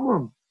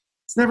problem.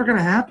 It's never going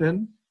to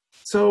happen.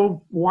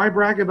 So why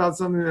brag about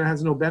something that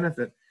has no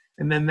benefit?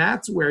 And then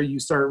that's where you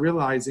start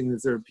realizing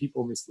that there are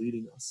people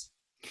misleading us.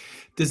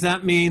 Does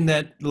that mean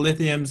that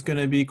lithium is going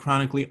to be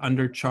chronically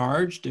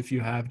undercharged if you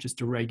have just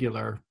a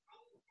regular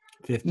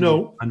 50,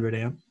 100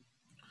 amp?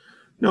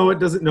 No, it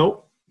doesn't.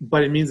 No,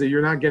 but it means that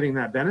you're not getting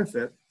that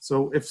benefit.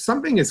 So if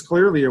something is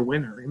clearly a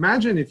winner,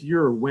 imagine if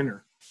you're a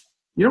winner,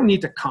 you don't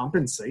need to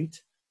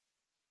compensate,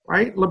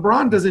 right?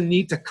 LeBron doesn't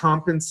need to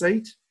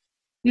compensate.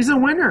 He's a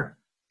winner.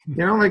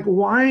 Like,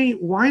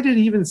 why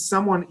did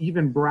someone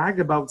even brag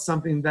about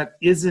something that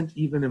isn't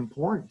even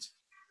important?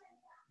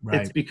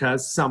 Right. It's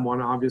because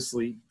someone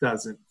obviously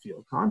doesn't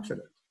feel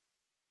confident.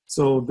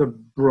 So the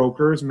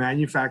brokers,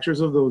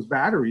 manufacturers of those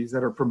batteries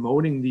that are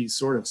promoting these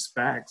sort of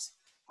specs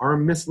are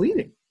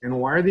misleading. And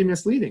why are they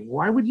misleading?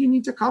 Why would you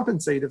need to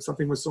compensate if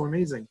something was so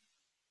amazing?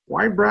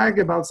 Why brag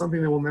about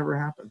something that will never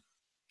happen?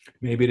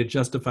 Maybe to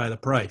justify the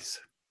price.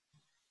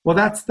 Well,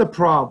 that's the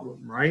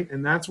problem, right?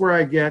 And that's where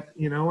I get,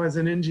 as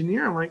an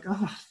engineer, I'm like,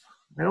 oh,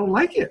 I don't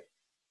like it.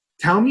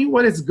 Tell me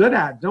what it's good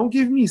at. Don't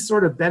give me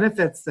sort of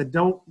benefits that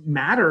don't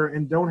matter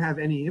and don't have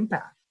any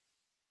impact,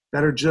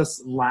 that are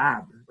just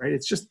lab, right?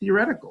 It's just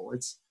theoretical.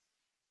 It's,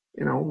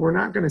 we're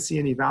not going to see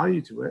any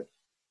value to it.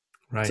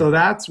 Right. So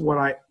that's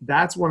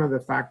one of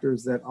the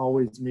factors that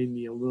always made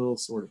me a little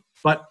sort of,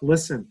 but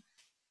listen,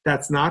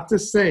 that's not to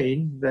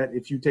say that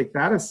if you take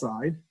that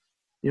aside,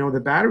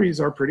 the batteries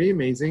are pretty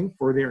amazing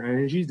for their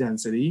energy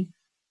density,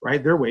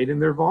 right? Their weight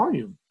and their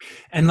volume.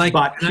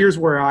 But here's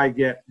where I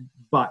get,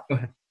 go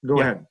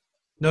ahead.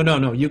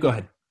 No, you go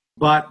ahead.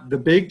 But the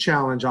big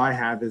challenge I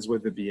have is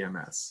with the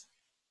BMS.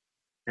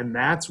 And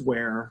that's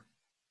where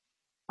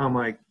I'm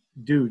like,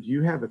 dude,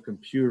 you have a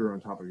computer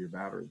on top of your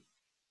battery.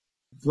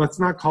 Let's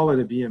not call it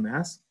a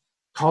BMS,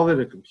 call it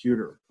a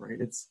computer, right?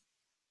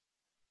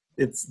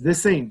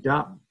 This ain't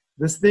dumb.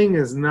 This thing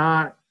is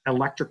not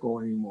electrical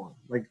anymore.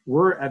 Like,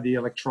 we're at the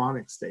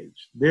electronic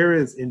stage. There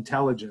is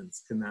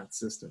intelligence in that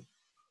system.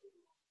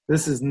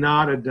 This is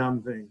not a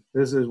dumb thing.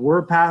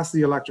 We're past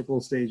the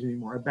electrical stage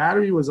anymore. A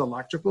battery was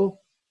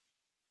electrical.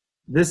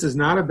 This is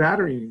not a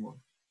battery anymore.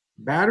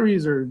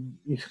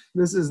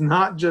 This is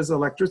not just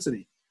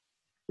electricity.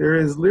 There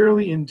is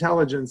literally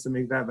intelligence to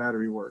make that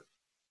battery work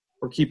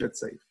or keep it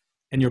safe.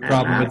 And your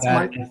problem with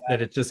that is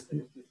that it's just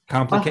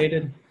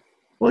complicated?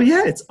 Well,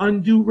 yeah, it's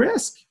undue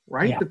risk,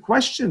 right? Yeah. The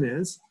question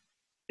is,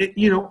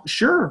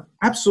 sure,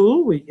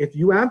 absolutely. If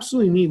you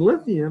absolutely need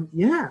lithium,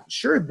 yeah,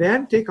 sure,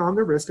 then take on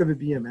the risk of a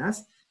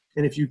BMS.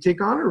 And if you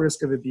take on a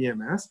risk of a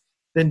BMS,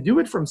 then do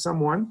it from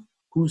someone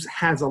who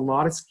has a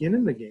lot of skin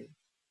in the game.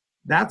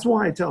 That's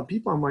why I tell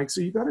people, I'm like,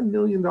 so you got $1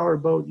 million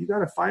boat, you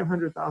got a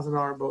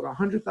 $500,000 boat, a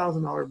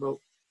 $100,000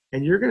 boat,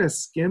 and you're going to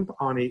skimp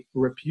on a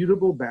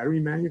reputable battery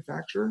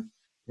manufacturer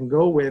and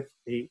go with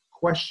a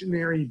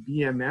questionary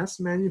BMS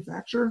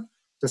manufacturer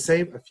to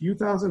save a few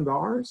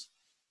 $1,000s,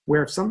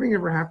 where if something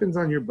ever happens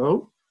on your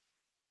boat,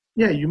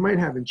 yeah, you might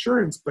have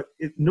insurance, but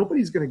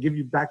nobody's going to give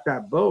you back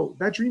that boat.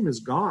 That dream is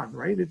gone,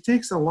 right? It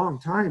takes a long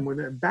time. When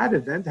a bad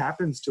event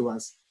happens to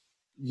us,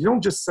 you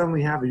don't just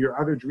suddenly have your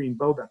other dream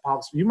boat that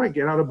pops. You might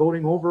get out of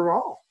boating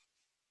overall.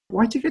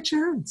 Why take a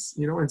chance?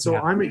 And so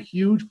I'm a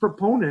huge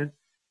proponent.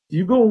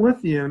 You go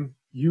lithium,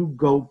 you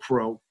go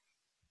pro.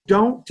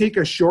 Don't take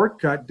a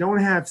shortcut. Don't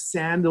have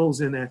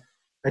sandals and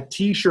a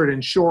t-shirt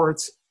and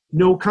shorts,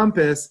 no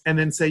compass, and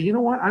then say, you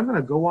know what? I'm going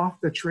to go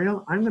off the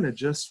trail. I'm going to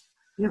just,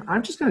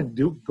 I'm just going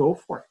to go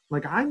for it.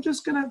 Like, I'm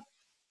just going to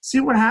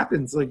see what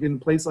happens. Like in a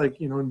place like,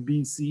 in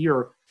BC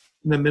or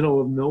in the middle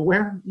of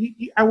nowhere.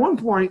 At one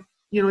point,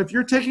 if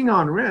you're taking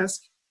on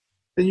risk,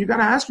 then you got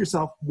to ask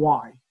yourself,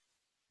 why?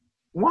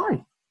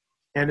 Why?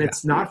 And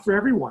it's not for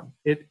everyone.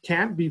 It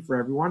can't be for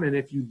everyone. And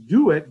if you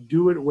do it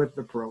with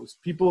the pros,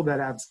 people that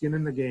have skin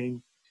in the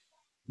game,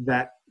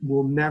 that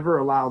will never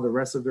allow the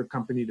rest of their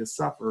company to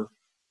suffer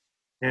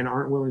and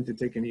aren't willing to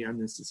take any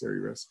unnecessary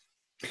risk.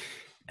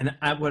 And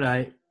what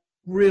I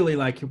really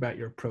like about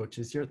your approach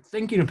is you're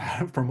thinking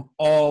about it from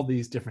all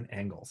these different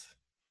angles.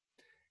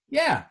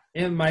 Yeah,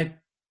 it might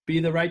be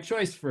the right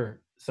choice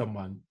for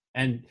someone.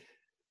 And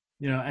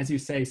as you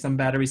say, some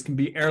batteries can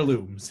be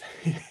heirlooms.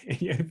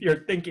 If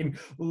you're thinking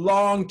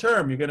long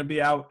term, you're going to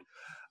be out,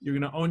 you're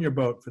going to own your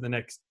boat for the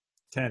next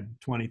 10,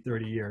 20,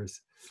 30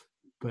 years.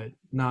 But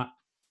not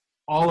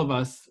all of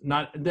us,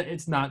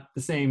 it's not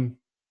the same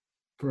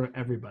for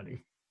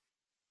everybody.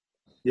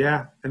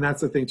 Yeah, and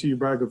that's the thing too. You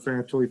brought a good thing.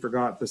 I totally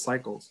forgot the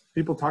cycles.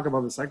 People talk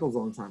about the cycles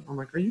all the time. I'm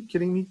like, are you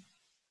kidding me?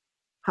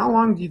 How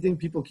long do you think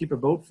people keep a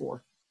boat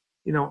for?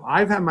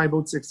 I've had my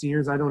boat 16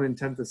 years. I don't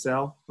intend to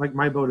sell. Like,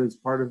 my boat is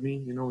part of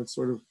me. It's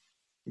sort of,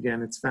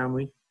 again, it's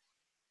family.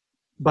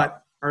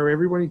 But are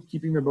everybody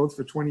keeping their boats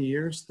for 20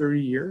 years,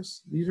 30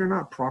 years? These are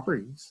not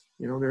properties.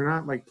 They're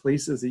not like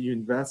places that you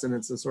invest in.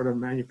 It's a sort of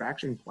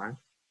manufacturing plant.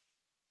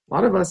 A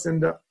lot of us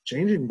end up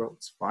changing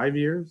boats 5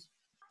 years,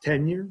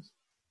 10 years.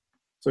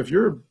 So if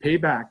your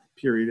payback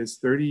period is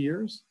 30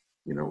 years,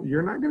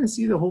 you're not going to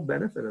see the whole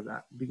benefit of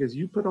that, because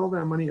you put all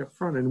that money up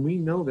front. And we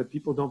know that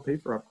people don't pay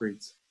for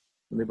upgrades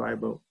when they buy a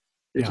boat.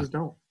 They just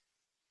don't.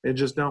 They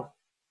just don't.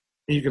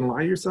 And you can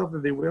lie to yourself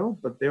that they will,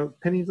 but they're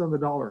pennies on the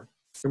dollar.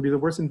 It's going to be the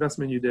worst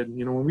investment you did.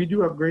 When we do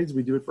upgrades,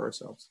 we do it for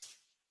ourselves.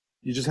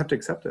 You just have to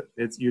accept it.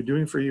 You're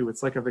doing it for you.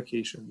 It's like a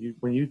vacation.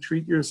 When you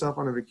treat yourself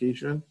on a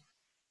vacation,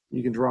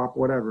 you can drop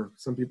whatever.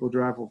 Some people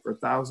travel for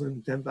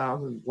 1,000,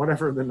 10,000,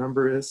 whatever the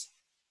number is.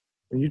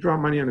 When you drop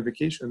money on a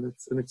vacation,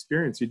 it's an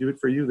experience. You do it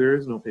for you. There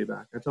is no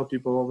payback. I tell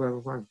people all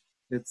the time.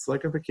 It's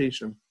like a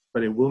vacation,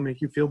 but it will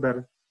make you feel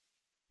better.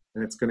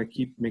 And it's going to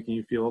keep making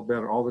you feel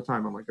better all the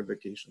time on like a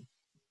vacation.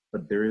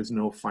 But there is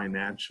no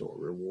financial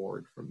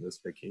reward from this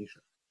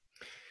vacation.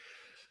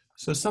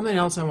 So something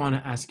else I want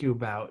to ask you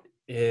about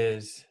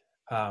is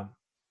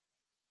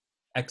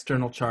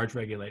external charge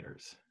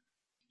regulators.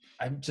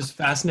 I'm just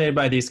fascinated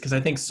by these because I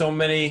think so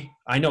many,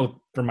 I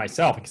know for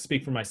myself, I can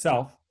speak for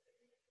myself.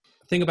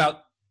 The thing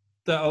about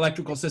the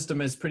electrical system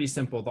is pretty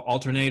simple. The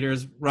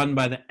alternators run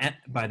by the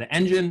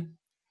engine,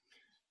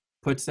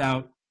 puts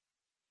out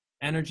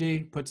energy,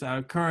 puts out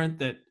a current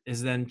that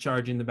is then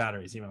charging the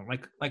batteries,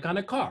 like on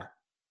a car.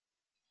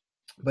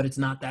 But it's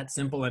not that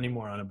simple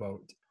anymore on a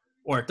boat,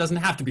 or it doesn't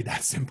have to be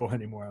that simple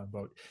anymore on a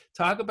boat.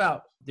 Talk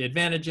about the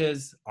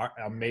advantages, or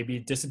maybe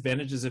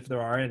disadvantages, if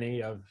there are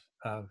any, of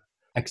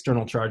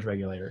external charge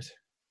regulators.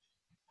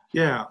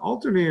 Yeah,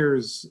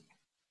 alternators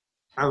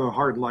have a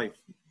hard life.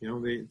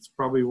 It's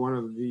probably one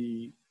of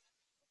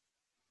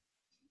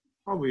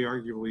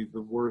arguably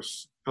the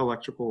worst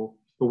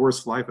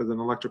life as an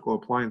electrical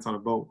appliance on a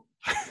boat.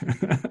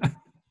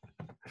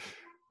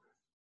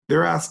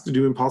 They're asked to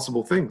do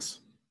impossible things.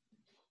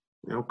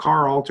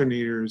 Car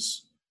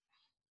alternators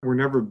were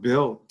never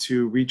built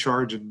to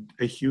recharge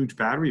a huge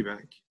battery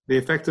bank. They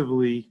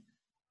effectively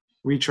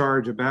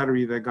recharge a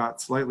battery that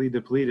got slightly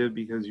depleted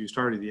because you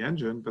started the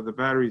engine, but the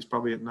battery is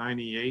probably at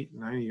 98,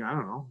 90, I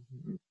don't know,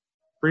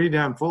 pretty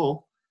damn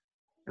full.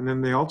 And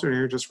then the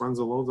alternator just runs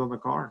the loads on the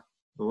car.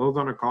 The loads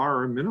on a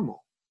car are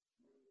minimal.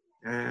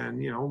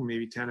 And, you know,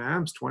 maybe 10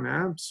 amps, 20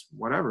 amps,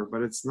 whatever,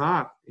 but it's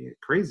not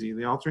crazy.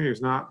 The alternator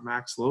is not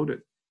max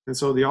loaded. And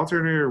so the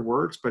alternator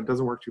works, but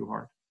doesn't work too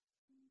hard.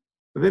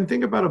 But then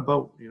think about a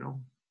boat, you know.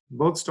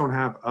 Boats don't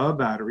have a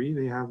battery,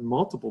 they have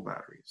multiple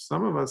batteries.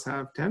 Some of us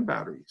have 10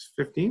 batteries,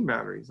 15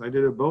 batteries. I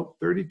did a boat,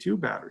 32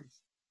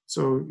 batteries.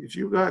 So if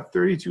you've got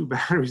 32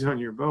 batteries on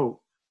your boat,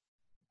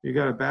 you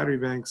got a battery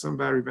bank, some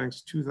battery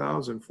banks,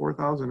 2,000,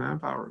 4,000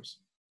 amp hours.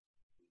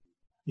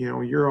 You know,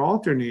 your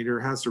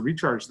alternator has to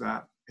recharge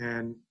that,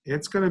 and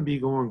it's going to be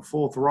going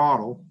full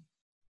throttle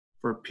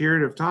for a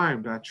period of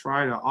time to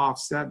try to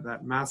offset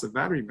that massive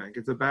battery bank.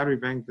 It's a battery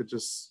bank that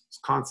just is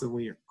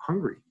constantly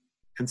hungry.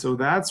 And so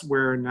that's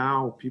where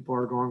now people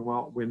are going,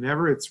 well,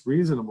 whenever it's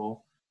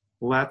reasonable,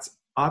 let's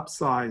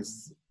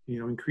upsize, you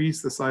know,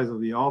 increase the size of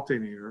the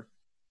alternator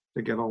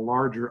to get a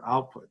larger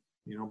output,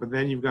 you know. But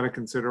then you've got to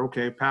consider,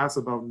 okay, past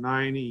about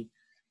 90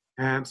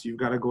 amps, you've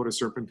got to go to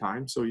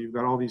serpentine. So you've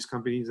got all these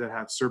companies that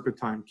have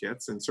serpentine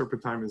kits, and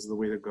serpentine is the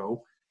way to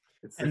go.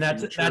 And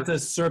that's a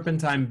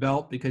serpentine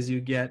belt because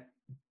you get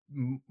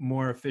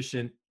more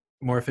efficient.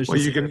 Well,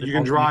 you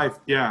can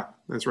drive. Yeah,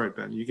 that's right,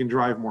 Ben. You can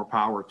drive more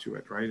power to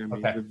it, right? I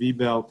mean, The V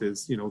belt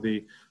is, you know,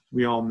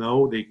 we all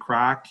know they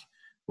crack.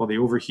 Well, they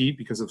overheat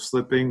because of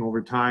slipping.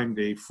 Over time,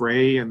 they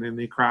fray, and then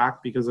they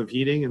crack because of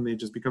heating, and they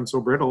just become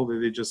so brittle that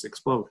they just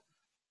explode.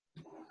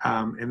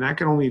 And that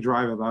can only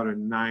drive about a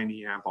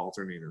 90 amp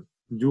alternator.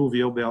 Dual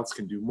V belts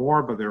can do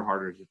more, but they're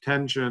harder to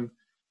tension.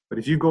 But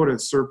if you go to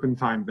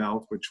serpentine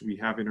belt, which we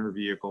have in our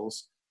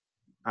vehicles,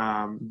 they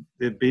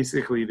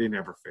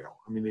never fail.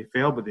 I mean, they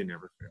fail, but they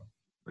never fail.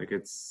 Like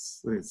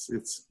it's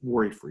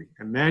worry free.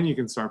 And then you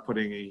can start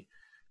putting a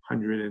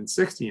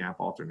 160 amp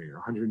alternator,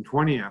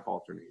 120 amp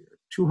alternator,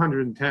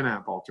 210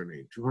 amp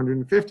alternator,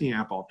 250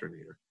 amp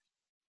alternator.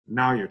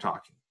 Now you're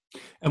talking.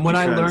 And what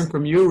I learned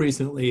from you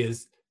recently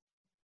is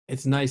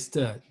it's nice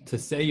to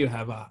say you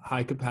have a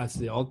high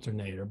capacity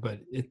alternator, but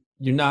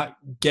you're not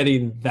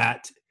getting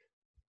that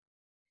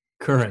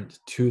current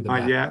to the not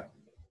battery. Yet.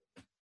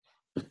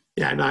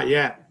 Yeah, not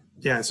yet.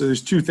 Yeah, so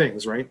there's two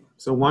things, right?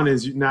 So one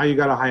is now you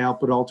got a high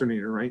output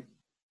alternator, right?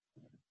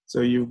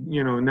 So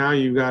now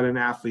you've got an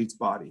athlete's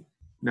body.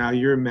 Now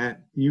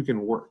you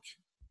can work,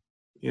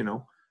 you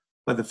know.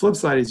 But the flip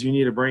side is you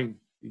need a brain,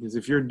 because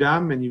if you're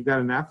dumb and you've got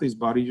an athlete's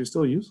body, you're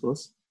still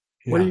useless.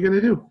 Yeah. What are you going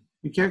to do?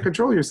 You can't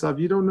control yourself.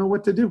 You don't know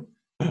what to do.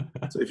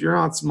 So if you're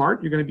not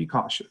smart, you're going to be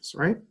cautious,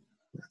 right?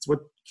 That's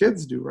what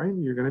kids do, right?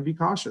 You're going to be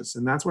cautious.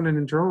 And that's what an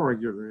internal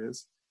regulator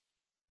is.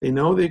 They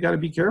know they got to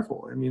be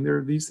careful. I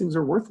mean, these things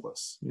are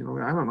worthless. You know,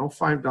 I don't know,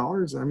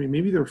 $5. I mean,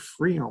 maybe they're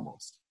free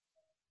almost,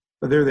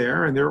 but they're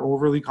there and they're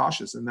overly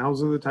cautious. And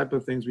those are the type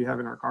of things we have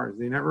in our cars.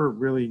 They never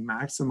really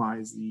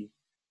maximize the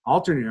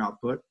alternator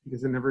output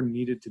because it never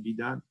needed to be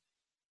done.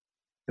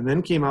 And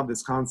then came out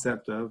this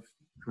concept of,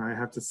 and I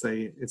have to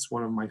say, it's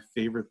one of my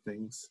favorite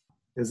things,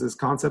 is this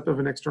concept of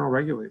an external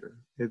regulator.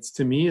 It's,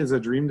 to me, is a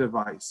dream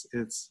device.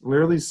 It's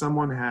literally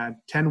someone had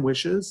 10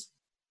 wishes,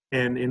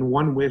 and in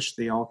one wish,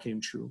 they all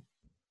came true.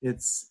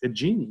 It's a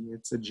genie.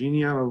 It's a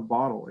genie out of a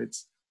bottle.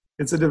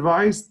 It's a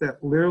device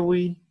that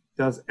literally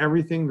does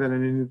everything that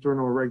an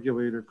internal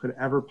regulator could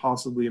ever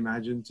possibly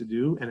imagine to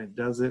do, and it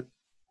does it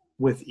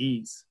with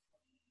ease.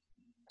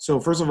 So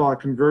first of all, it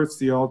converts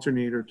the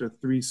alternator to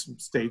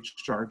 3-stage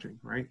charging,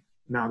 right?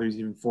 Now there's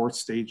even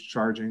 4th-stage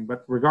charging,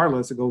 but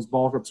regardless, it goes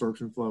bulk,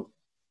 absorption, float.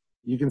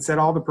 You can set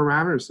all the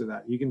parameters to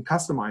that. You can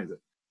customize it.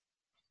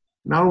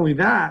 Not only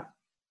that,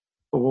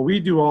 but what we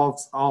do a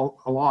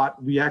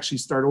lot, we actually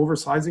start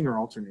oversizing our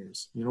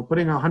alternators. You know,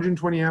 putting a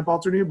 120 amp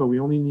alternator, but we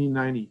only need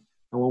 90.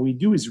 And what we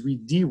do is we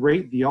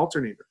derate the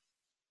alternator.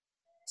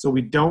 So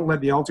we don't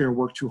let the alternator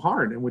work too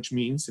hard, and which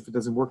means if it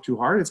doesn't work too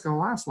hard, it's going to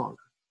last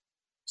longer.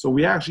 So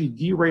we actually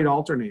derate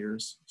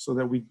alternators so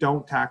that we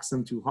don't tax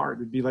them too hard.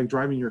 It'd be like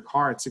driving your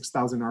car at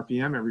 6,000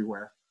 RPM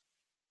everywhere.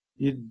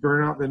 You'd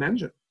burn out an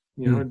engine.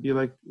 You know, it'd be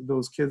like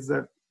those kids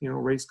that, you know,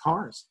 race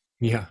cars.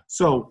 Yeah.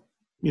 So,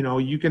 you know,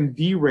 you can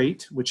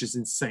derate, which is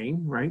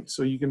insane, right?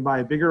 So you can buy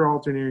a bigger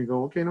alternator and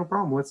go, okay, no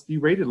problem. Let's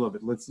derate it a little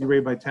bit. Let's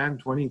derate by 10,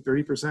 20,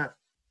 30%.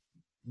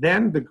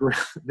 Then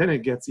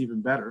it gets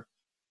even better.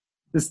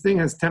 This thing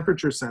has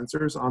temperature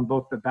sensors on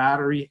both the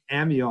battery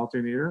and the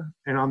alternator.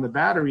 And on the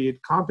battery,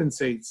 it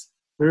compensates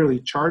literally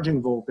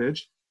charging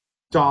voltage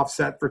to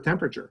offset for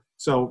temperature.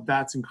 So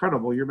that's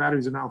incredible. Your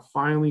batteries are now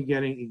finally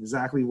getting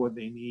exactly what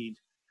they need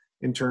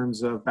in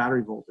terms of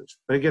battery voltage.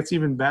 But it gets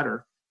even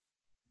better.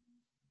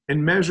 It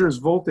measures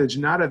voltage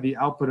not at the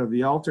output of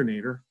the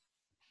alternator,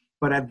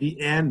 but at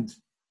the end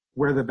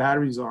where the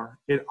batteries are.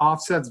 It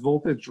offsets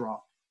voltage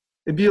drop.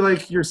 It'd be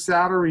like your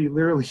salary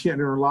literally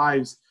in our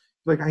lives.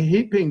 Like, I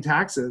hate paying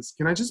taxes.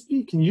 Can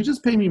you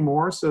just pay me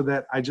more so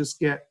that I just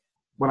get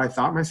what I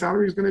thought my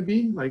salary was going to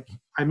be? Like,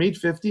 I made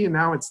 50 and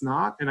now it's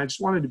not, and I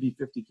just wanted to be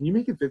 50. Can you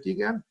make it 50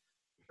 again? And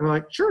they're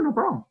like, sure, no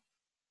problem.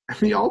 and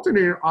the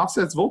alternator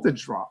offsets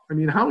voltage drop. I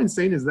mean, how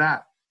insane is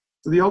that?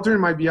 So the alternator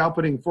might be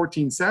outputting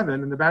 14.7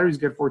 and the batteries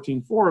get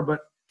 14.4,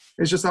 but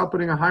it's just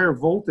outputting a higher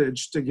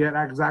voltage to get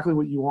exactly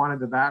what you want in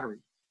the battery.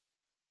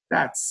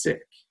 That's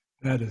sick.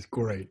 That is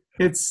great.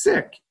 It's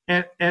sick.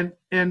 And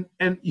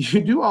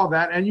you do all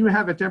that, and you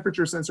have a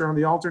temperature sensor on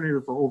the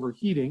alternator for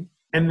overheating.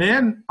 And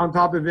then on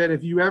top of it,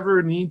 if you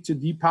ever need to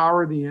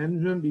depower the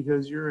engine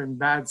because you're in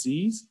bad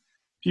seas,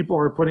 people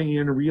are putting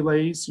in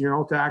relays,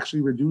 to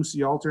actually reduce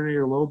the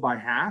alternator load by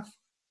half.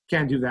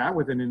 Can't do that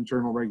with an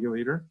internal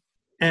regulator.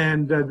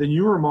 And the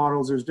newer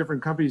models, there's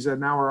different companies that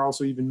now are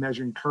also even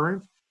measuring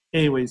current.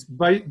 Anyways,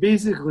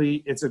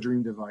 basically, it's a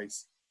dream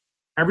device.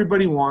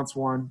 Everybody wants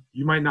one.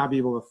 You might not be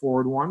able to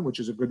afford one, which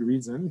is a good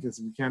reason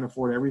because we can't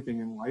afford everything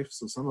in life.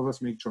 So some of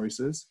us make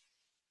choices.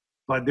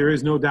 But there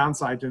is no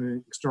downside to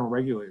an external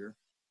regulator.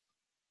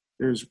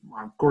 There's,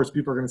 of course,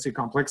 people are going to say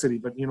complexity,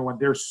 but you know what?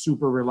 They're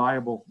super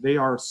reliable. They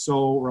are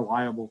so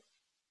reliable.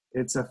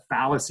 It's a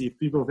fallacy. If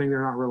people think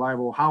they're not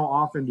reliable, how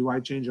often do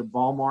I change a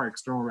Balmar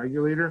external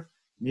regulator?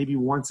 Maybe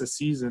once a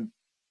season.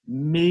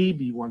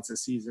 Maybe once a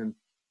season.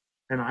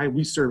 And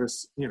we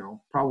service,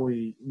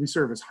 we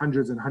service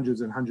hundreds and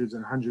hundreds and hundreds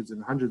and hundreds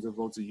and hundreds of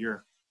volts a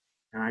year.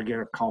 And I get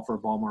a call for a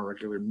Balmar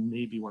regulator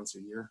maybe once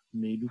a year,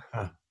 maybe.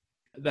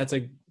 That's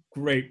a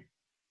great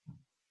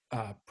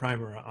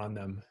primer on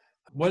them.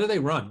 What do they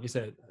run? You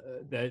said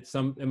that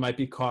it might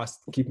be cost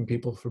keeping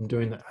people from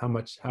doing that.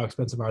 How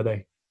expensive are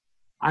they?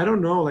 I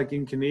don't know. Like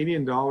in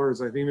Canadian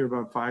dollars, I think they're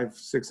about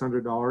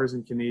 $500-$600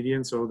 in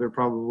Canadian. So they're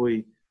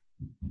probably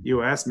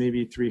US,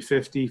 maybe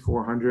 350,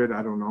 400.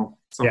 I don't know.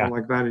 Something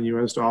like that in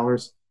US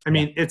dollars. I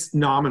mean, it's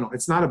nominal.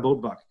 It's not a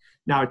boat buck.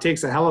 Now it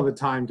takes a hell of a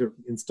time to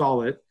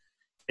install it,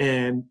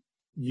 and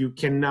you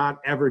cannot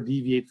ever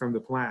deviate from the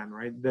plan,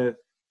 right?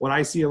 What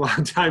I see a lot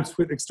of times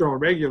with external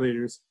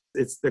regulators,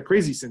 it's the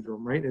crazy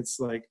syndrome, right? It's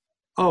like,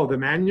 oh, the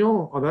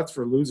manual, that's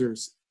for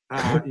losers.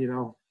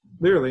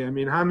 Literally, I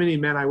mean, how many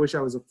men, I wish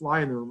I was a fly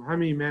in the room. How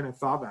many men have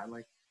thought that?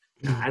 Like,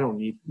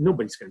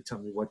 nobody's going to tell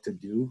me what to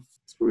do.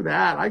 Screw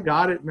that. I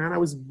got it, man. I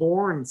was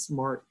born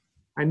smart.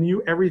 I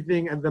knew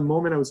everything at the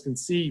moment I was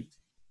conceived.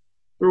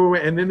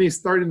 And then they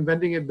start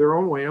inventing it their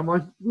own way. I'm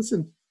like,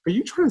 listen, are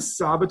you trying to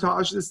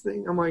sabotage this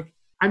thing? I'm like,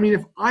 I mean,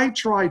 if I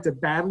tried to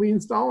badly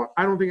install it,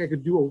 I don't think I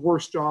could do a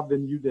worse job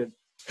than you did.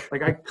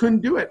 Like, I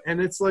couldn't do it. And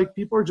it's like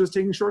people are just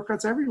taking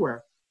shortcuts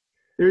everywhere.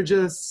 They're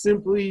just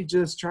simply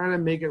just trying to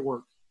make it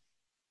work.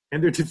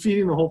 And they're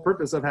defeating the whole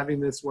purpose of having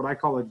this, what I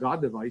call a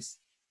God device,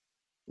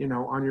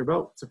 on your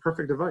boat. It's a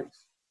perfect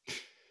device.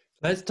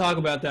 Let's talk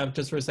about that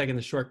just for a second,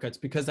 the shortcuts,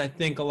 because I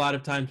think a lot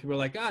of times people are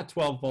like,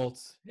 12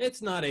 volts,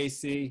 it's not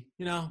AC.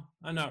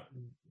 I'm not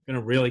going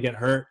to really get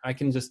hurt. I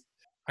can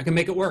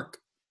make it work.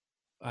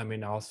 I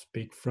mean, I'll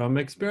speak from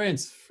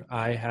experience.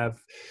 I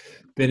have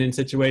been in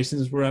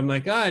situations where I'm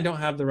like, I don't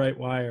have the right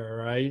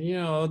wire,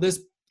 or this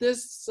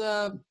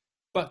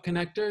butt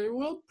connector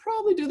will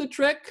probably do the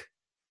trick.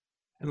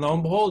 And lo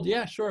and behold,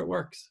 yeah, sure, it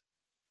works.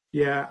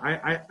 Yeah,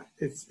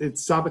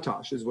 it's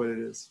sabotage is what it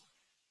is.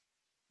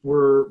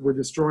 We're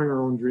destroying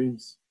our own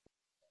dreams.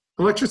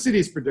 Electricity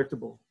is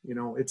predictable.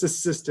 It's a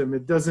system.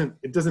 It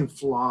doesn't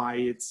fly.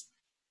 It's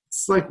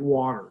like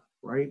water,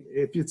 right?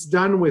 If it's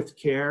done with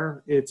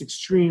care, it's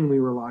extremely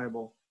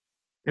reliable.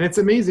 And it's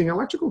amazing.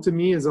 Electrical to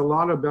me is a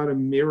lot about a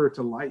mirror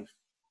to life.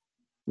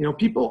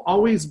 People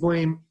always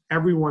blame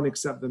everyone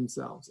except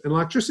themselves. And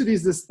electricity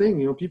is this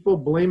thing, people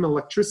blame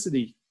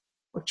electricity.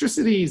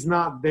 Electricity is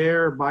not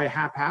there by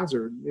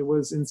haphazard. It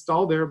was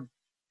installed there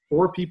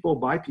for people,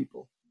 by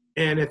people.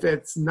 And if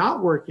it's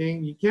not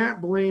working, you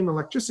can't blame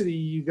electricity.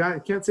 You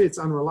can't say it's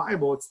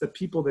unreliable. It's the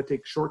people that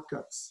take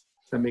shortcuts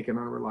that make it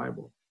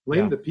unreliable.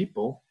 Blame the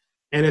people.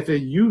 And if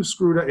you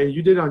screwed up, and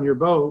you did on your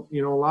boat, a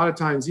lot of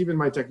times, even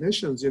my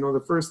technicians,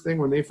 the first thing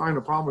when they find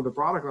a problem with the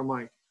product, I'm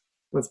like,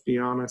 let's be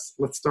honest.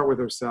 Let's start with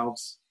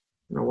ourselves.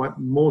 What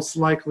most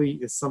likely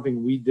is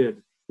something we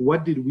did.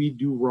 What did we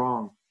do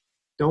wrong?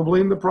 Don't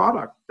blame the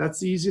product. That's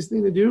the easiest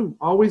thing to do.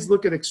 Always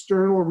look at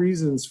external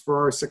reasons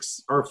for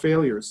our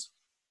failures.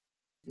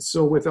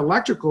 So with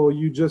electrical,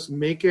 you just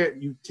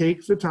you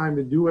take the time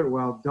to do it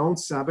well. Don't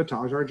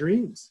sabotage our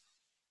dreams.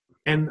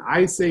 And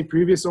I say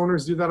previous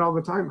owners do that all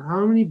the time.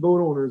 How many boat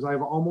owners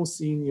I've almost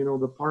seen,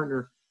 the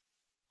partner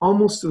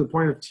almost to the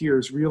point of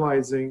tears,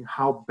 realizing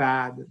how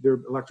bad their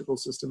electrical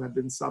system had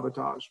been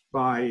sabotaged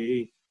by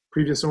a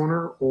previous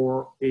owner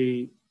or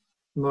an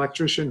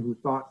electrician who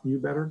knew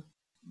better.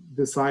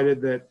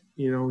 Decided that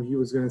he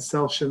was going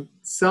to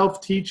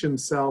self-teach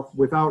himself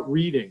without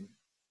reading,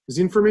 because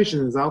the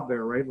information is out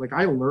there, right? Like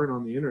I learn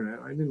on the internet.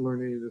 I didn't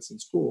learn any of this in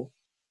school.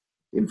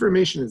 The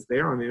information is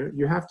there on the internet.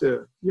 You have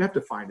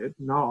to find it.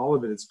 Not all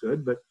of it is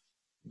good, but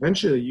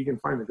eventually you can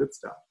find the good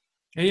stuff.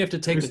 And you have to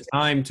take the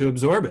time to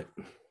absorb it.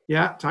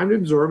 Yeah, time to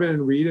absorb it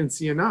and read and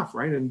see enough,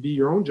 right? And be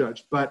your own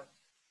judge. But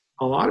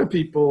a lot of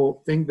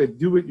people think that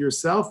do it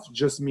yourself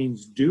just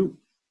means do.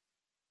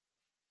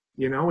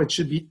 It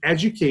should be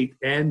educate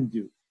and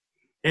do.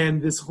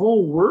 And this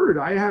whole word,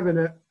 I have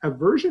an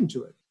aversion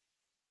to it.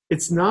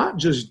 It's not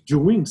just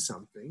doing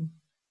something.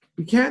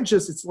 You can't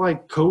it's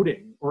like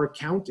coding. or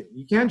accounting.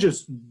 You can't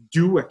just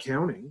do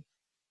accounting.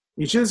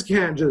 You just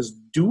can't just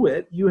do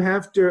it. You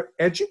have to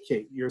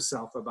educate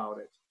yourself about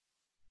it.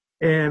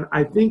 And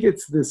I think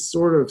it's this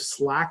sort of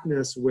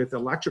slackness with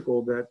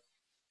electrical that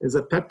is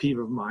a pet peeve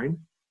of mine,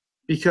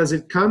 because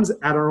it comes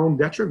at our own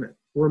detriment.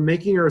 We're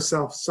making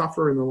ourselves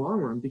suffer in the long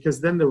run,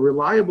 because then the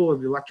reliability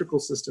of the electrical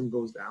system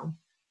goes down.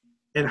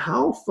 And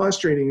how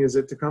frustrating is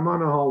it to come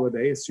on a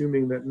holiday,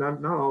 assuming that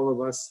not all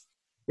of us,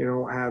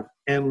 have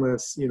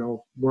endless,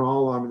 we're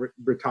all on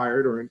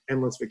retired or an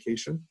endless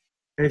vacation.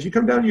 And if you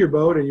come down to your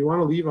boat and you want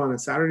to leave on a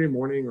Saturday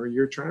morning, or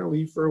you're trying to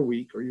leave for a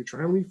week, or you're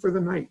trying to leave for the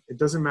night, it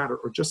doesn't matter,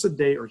 or just a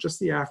day, or just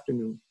the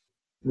afternoon.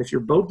 And if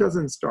your boat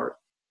doesn't start,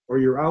 or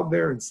you're out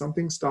there and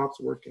something stops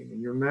working,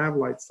 and your nav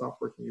light stops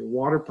working, your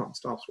water pump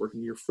stops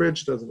working, your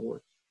fridge doesn't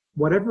work,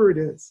 whatever it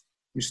is,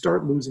 you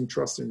start losing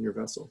trust in your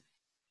vessel.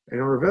 And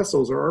our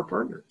vessels are our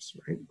partners,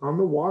 right? On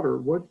the water,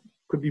 what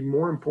could be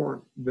more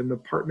important than the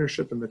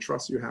partnership and the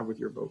trust you have with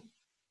your boat?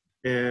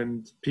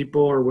 And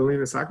people are willing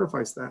to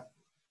sacrifice that.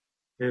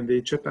 And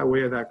they chip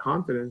away at that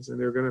confidence, and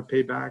they're going to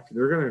pay back.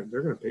 They're going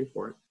to pay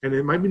for it. And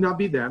it might not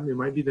be them. It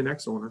might be the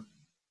next owner.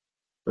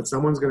 But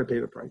someone's going to pay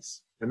the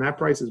price. And that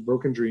price is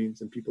broken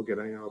dreams and people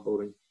getting out of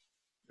boating.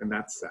 And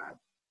that's sad.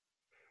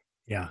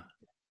 Yeah.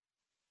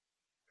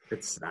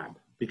 It's sad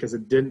because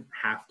it didn't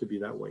have to be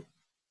that way.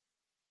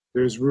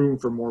 There's room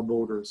for more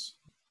boaters.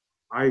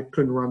 I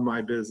couldn't run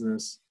my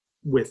business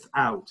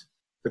without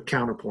the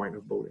counterpoint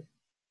of boating.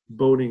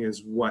 Boating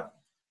is what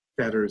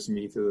fetters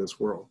me to this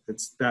world.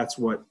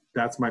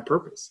 That's my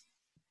purpose.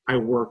 I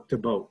work to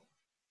boat.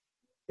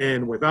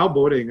 And without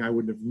boating, I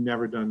would have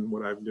never done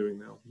what I'm doing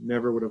now.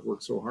 Never would have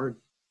worked so hard.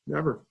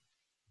 Never.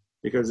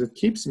 Because it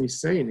keeps me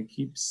sane. It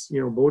keeps,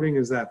 boating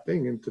is that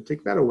thing. And to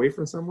take that away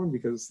from someone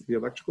because the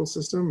electrical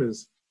system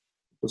was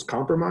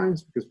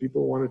compromised, because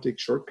people want to take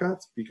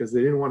shortcuts, because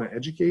they didn't want to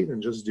educate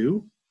and just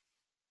do,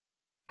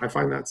 I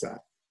find that sad.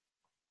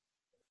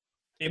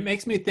 It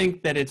makes me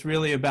think that it's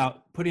really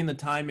about putting the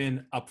time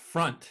in up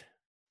front.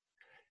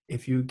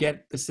 If you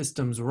get the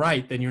systems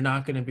right, then you're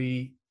not going to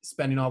be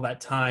spending all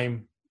that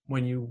time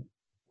when you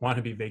want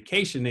to be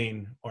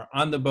vacationing or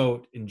on the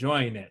boat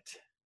enjoying it.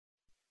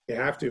 You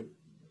have to.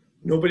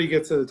 Nobody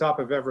gets to the top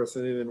of Everest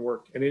and it didn't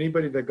work. And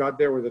anybody that got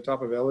there with the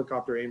top of a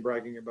helicopter ain't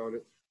bragging about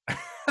it.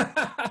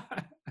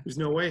 There's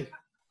no way.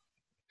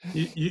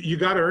 You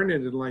got to earn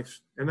it in life.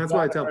 And that's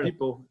why I tell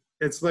people,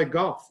 it's like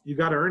golf. You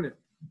got to earn it.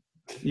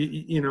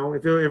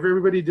 If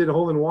everybody did a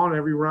hole in one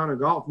every round of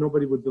golf,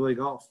 nobody would play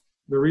golf.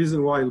 The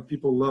reason why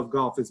people love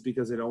golf is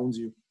because it owns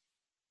you.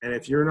 And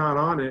if you're not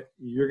on it,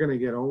 you're going to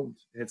get owned.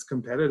 It's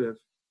competitive.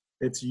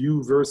 It's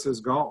you versus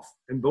golf.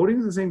 And boating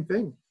is the same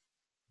thing.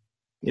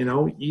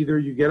 Either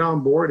you get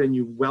on board and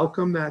you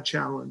welcome that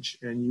challenge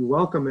and you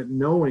welcome it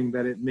knowing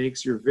that it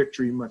makes your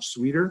victory much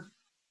sweeter,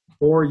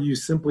 or you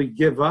simply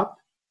give up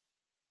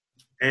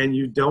and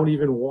you don't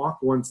even walk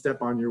one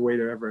step on your way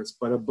to Everest.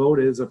 But a boat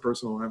is a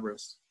personal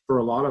Everest. For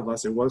a lot of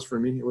us, it was for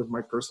me. It was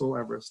my personal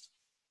Everest.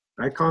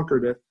 I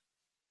conquered it,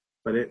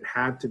 but it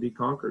had to be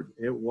conquered.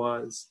 It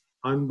was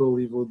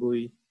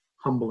unbelievably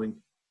humbling.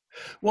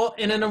 Well,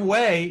 and in a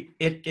way,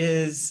 it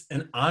is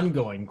an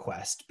ongoing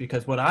quest,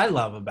 because what I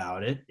love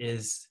about it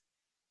is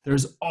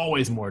there's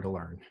always more to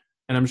learn.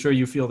 And I'm sure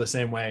you feel the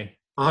same way.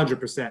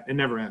 100%. It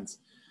never ends.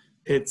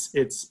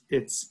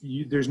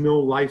 There's no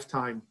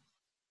lifetime.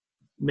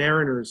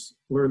 Mariners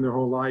learn their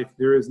whole life.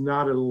 There is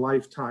not a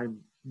lifetime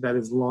that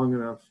is long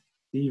enough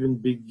to even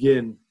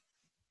begin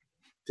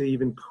to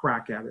even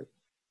crack at it.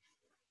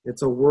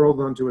 It's a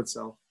world unto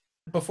itself.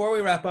 Before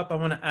we wrap up, I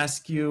want to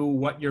ask you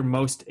what you're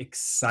most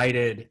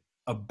excited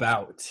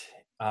about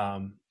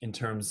in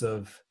terms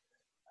of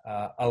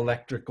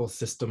electrical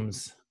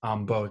systems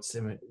on boats. I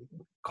mean,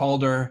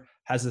 Calder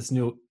has this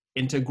new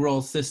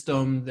integral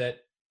system that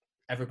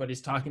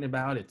everybody's talking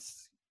about.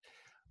 It's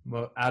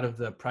out of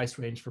the price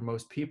range for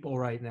most people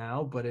right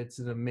now, but it's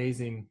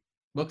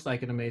looks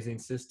like an amazing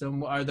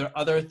system. Are there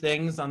other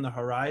things on the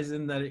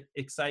horizon that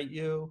excite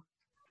you?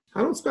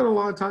 I don't spend a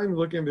lot of time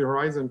looking at the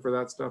horizon for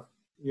that stuff.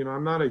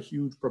 I'm not a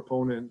huge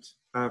proponent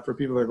for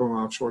people that are going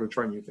offshore to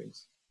try new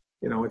things.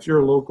 If you're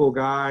a local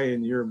guy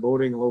and you're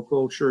boating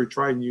local, sure,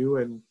 try new,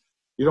 and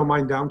you don't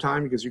mind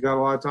downtime because you got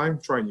a lot of time,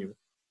 try new.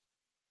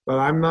 But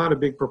I'm not a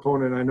big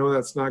proponent. I know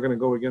that's not going to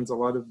go against a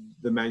lot of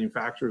the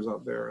manufacturers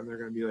out there, and they're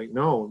going to be like,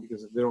 no,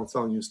 because if they don't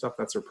sell new stuff,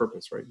 that's their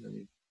purpose, right? I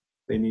mean,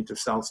 they need to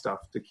sell stuff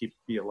to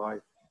be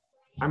alive.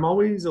 I'm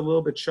always a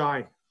little bit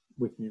shy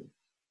with new,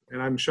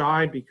 and I'm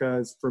shy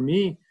because for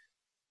me,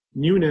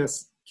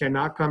 newness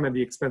cannot come at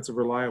the expense of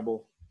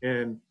reliable.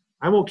 And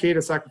I'm okay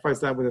to sacrifice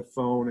that with a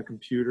phone, a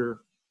computer,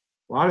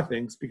 a lot of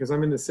things, because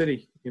I'm in the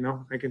city.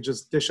 I can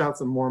just dish out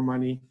some more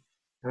money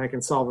and I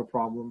can solve a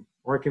problem,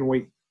 or I can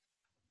wait.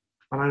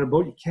 But on a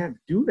boat, you can't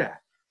do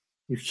that.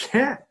 You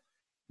can't.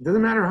 It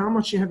doesn't matter how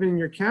much you have in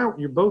your account.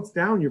 Your boat's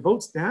down. Your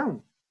boat's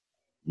down.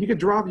 You could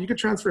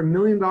transfer $1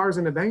 million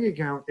in a bank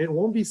account. It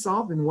won't be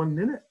solved in 1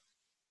 minute.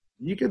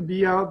 You could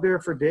be out there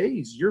for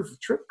days. Your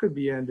trip could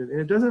be ended. And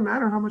it doesn't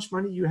matter how much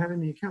money you have in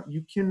the account.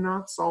 You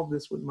cannot solve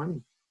this with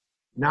money.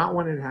 Not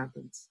when it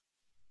happens.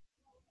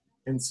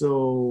 And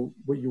so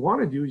what you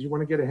want to do is you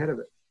want to get ahead of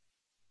it.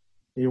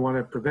 You want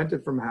to prevent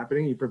it from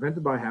happening. You prevent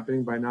it by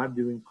happening by not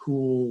doing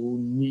cool,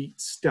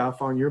 neat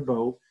stuff on your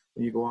boat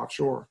when you go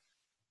offshore.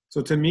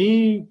 So to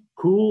me,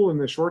 cool in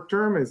the short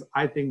term is,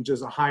 I think,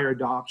 just a higher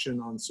adoption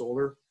on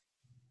solar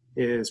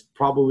is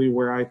probably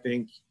where I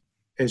think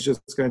it's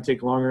just going to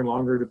take longer and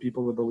longer to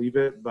people to believe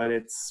it, but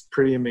it's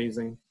pretty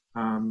amazing.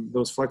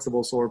 Those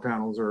flexible solar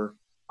panels are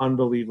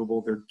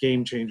unbelievable. They're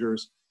game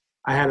changers.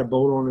 I had a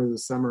boat owner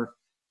this summer,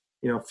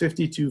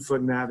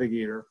 52-foot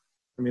Navigator.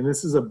 I mean,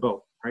 this is a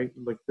boat, right?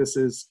 Like, this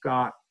has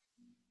got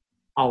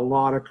a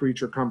lot of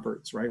creature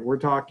comforts, right? We're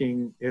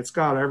talking, it's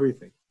got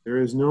everything. There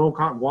is no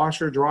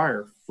washer,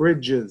 dryer,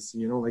 fridges,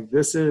 like,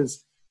 this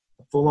is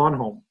a full-on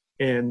home.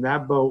 And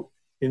that boat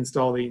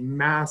installed a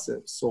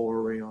massive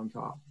solar array on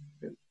top.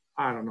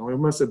 I don't know, it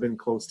must have been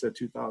close to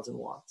 2,000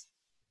 watts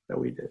that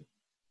we did.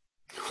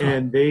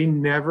 And they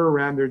never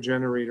ran their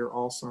generator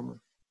all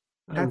summer.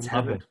 That's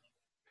heaven.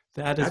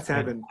 That's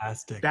heaven.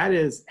 Fantastic. That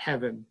is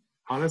heaven.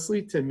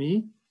 Honestly, to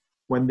me,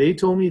 when they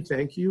told me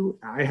thank you,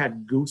 I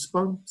had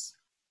goosebumps.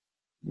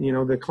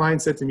 The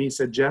client said to me,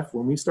 Jeff,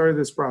 when we started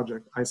this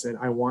project, I said,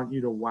 I want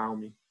you to wow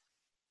me.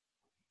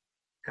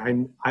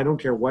 I don't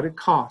care what it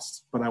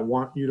costs, but I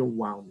want you to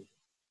wow me.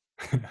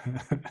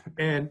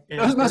 and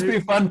those must be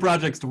fun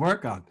projects to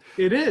work on.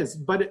 It is,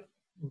 but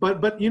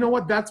you know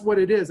what? That's what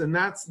it is, and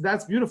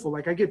that's beautiful.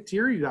 Like, I get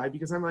teary-eyed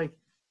because I'm like,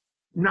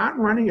 not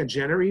running a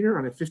generator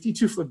on a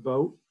 52-foot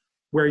boat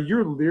where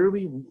you're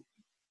literally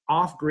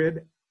off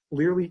grid,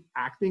 literally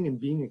acting and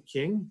being a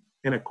king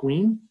and a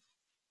queen.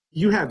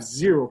 You have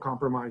zero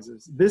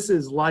compromises. This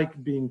is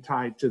like being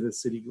tied to the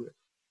city grid.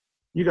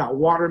 You got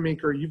water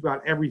maker, you've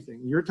got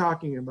everything. You're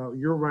talking about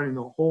you're running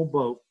the whole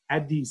boat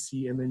at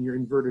DC, and then you're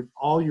inverted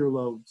all your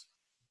loads.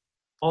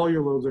 All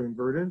your loads are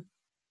inverted,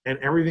 and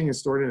everything is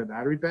stored in a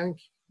battery bank.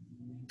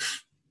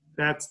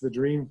 That's the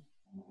dream.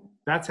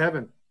 That's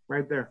heaven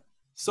right there.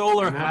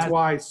 Solar. And that's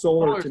why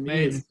solar to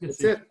me is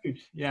it.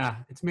 Yeah,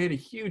 it's made a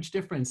huge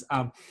difference.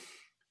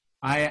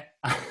 I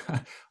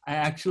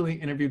actually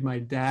interviewed my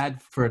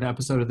dad for an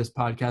episode of this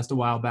podcast a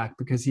while back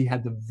because he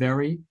had the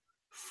very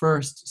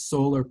first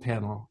solar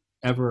panel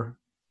ever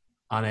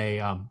on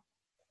a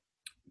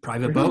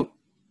private boat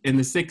in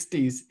the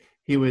 60s.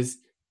 He was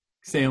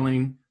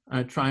sailing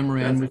a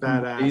trimaran with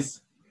badass.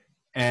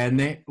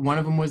 And one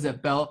of them was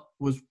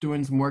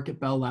doing some work at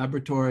Bell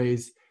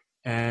Laboratories,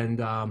 and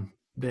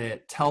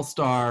the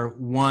Telstar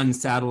 1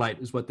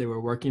 satellite is what they were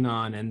working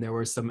on, and there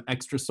were some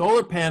extra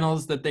solar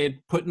panels that they had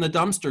put in the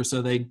dumpster.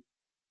 So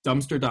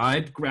dumpster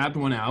died, grabbed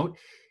one out.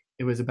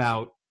 It was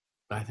about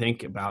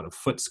a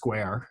foot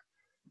square,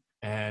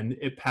 and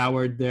it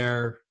powered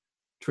their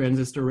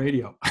transistor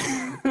radio.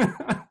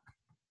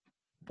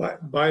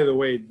 But by the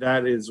way,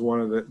 that is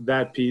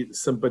that piece,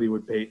 somebody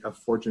would pay a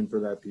fortune for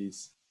that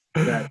piece.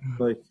 That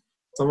like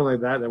something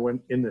like that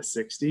went in the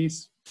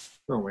 60s.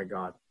 Oh my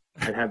God.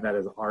 I'd have that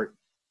as art.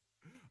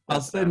 I'll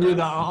send you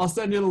the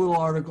little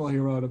article he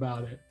wrote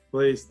about it.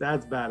 Please,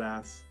 that's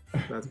badass.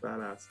 That's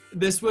badass.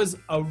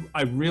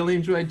 I really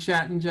enjoyed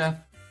chatting, Jeff.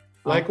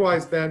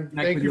 Likewise, Ben.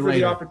 Thank you for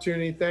the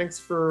opportunity. Thanks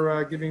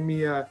for giving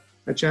me a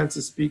chance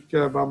to speak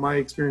about my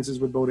experiences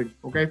with boating.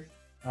 Okay?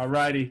 All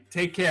righty.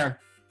 Take care.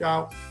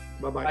 Ciao.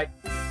 Bye-bye. Bye.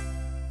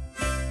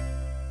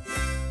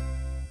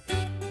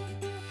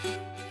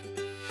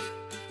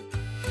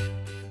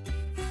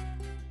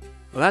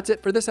 Well, that's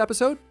it for this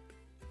episode.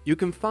 You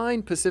can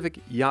find Pacific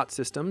Yacht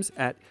Systems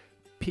at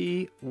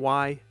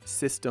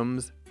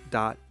pysystems.ca.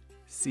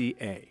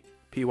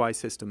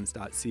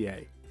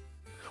 pysystems.ca.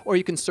 Or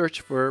you can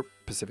search for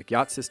Pacific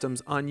Yacht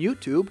Systems on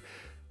YouTube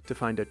to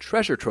find a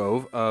treasure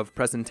trove of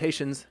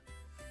presentations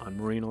on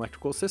marine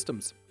electrical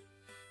systems.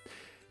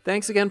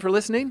 Thanks again for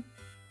listening.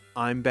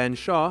 I'm Ben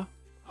Shaw,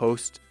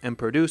 host and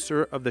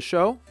producer of the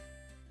show.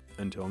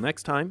 Until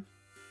next time,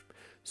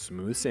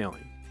 smooth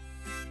sailing.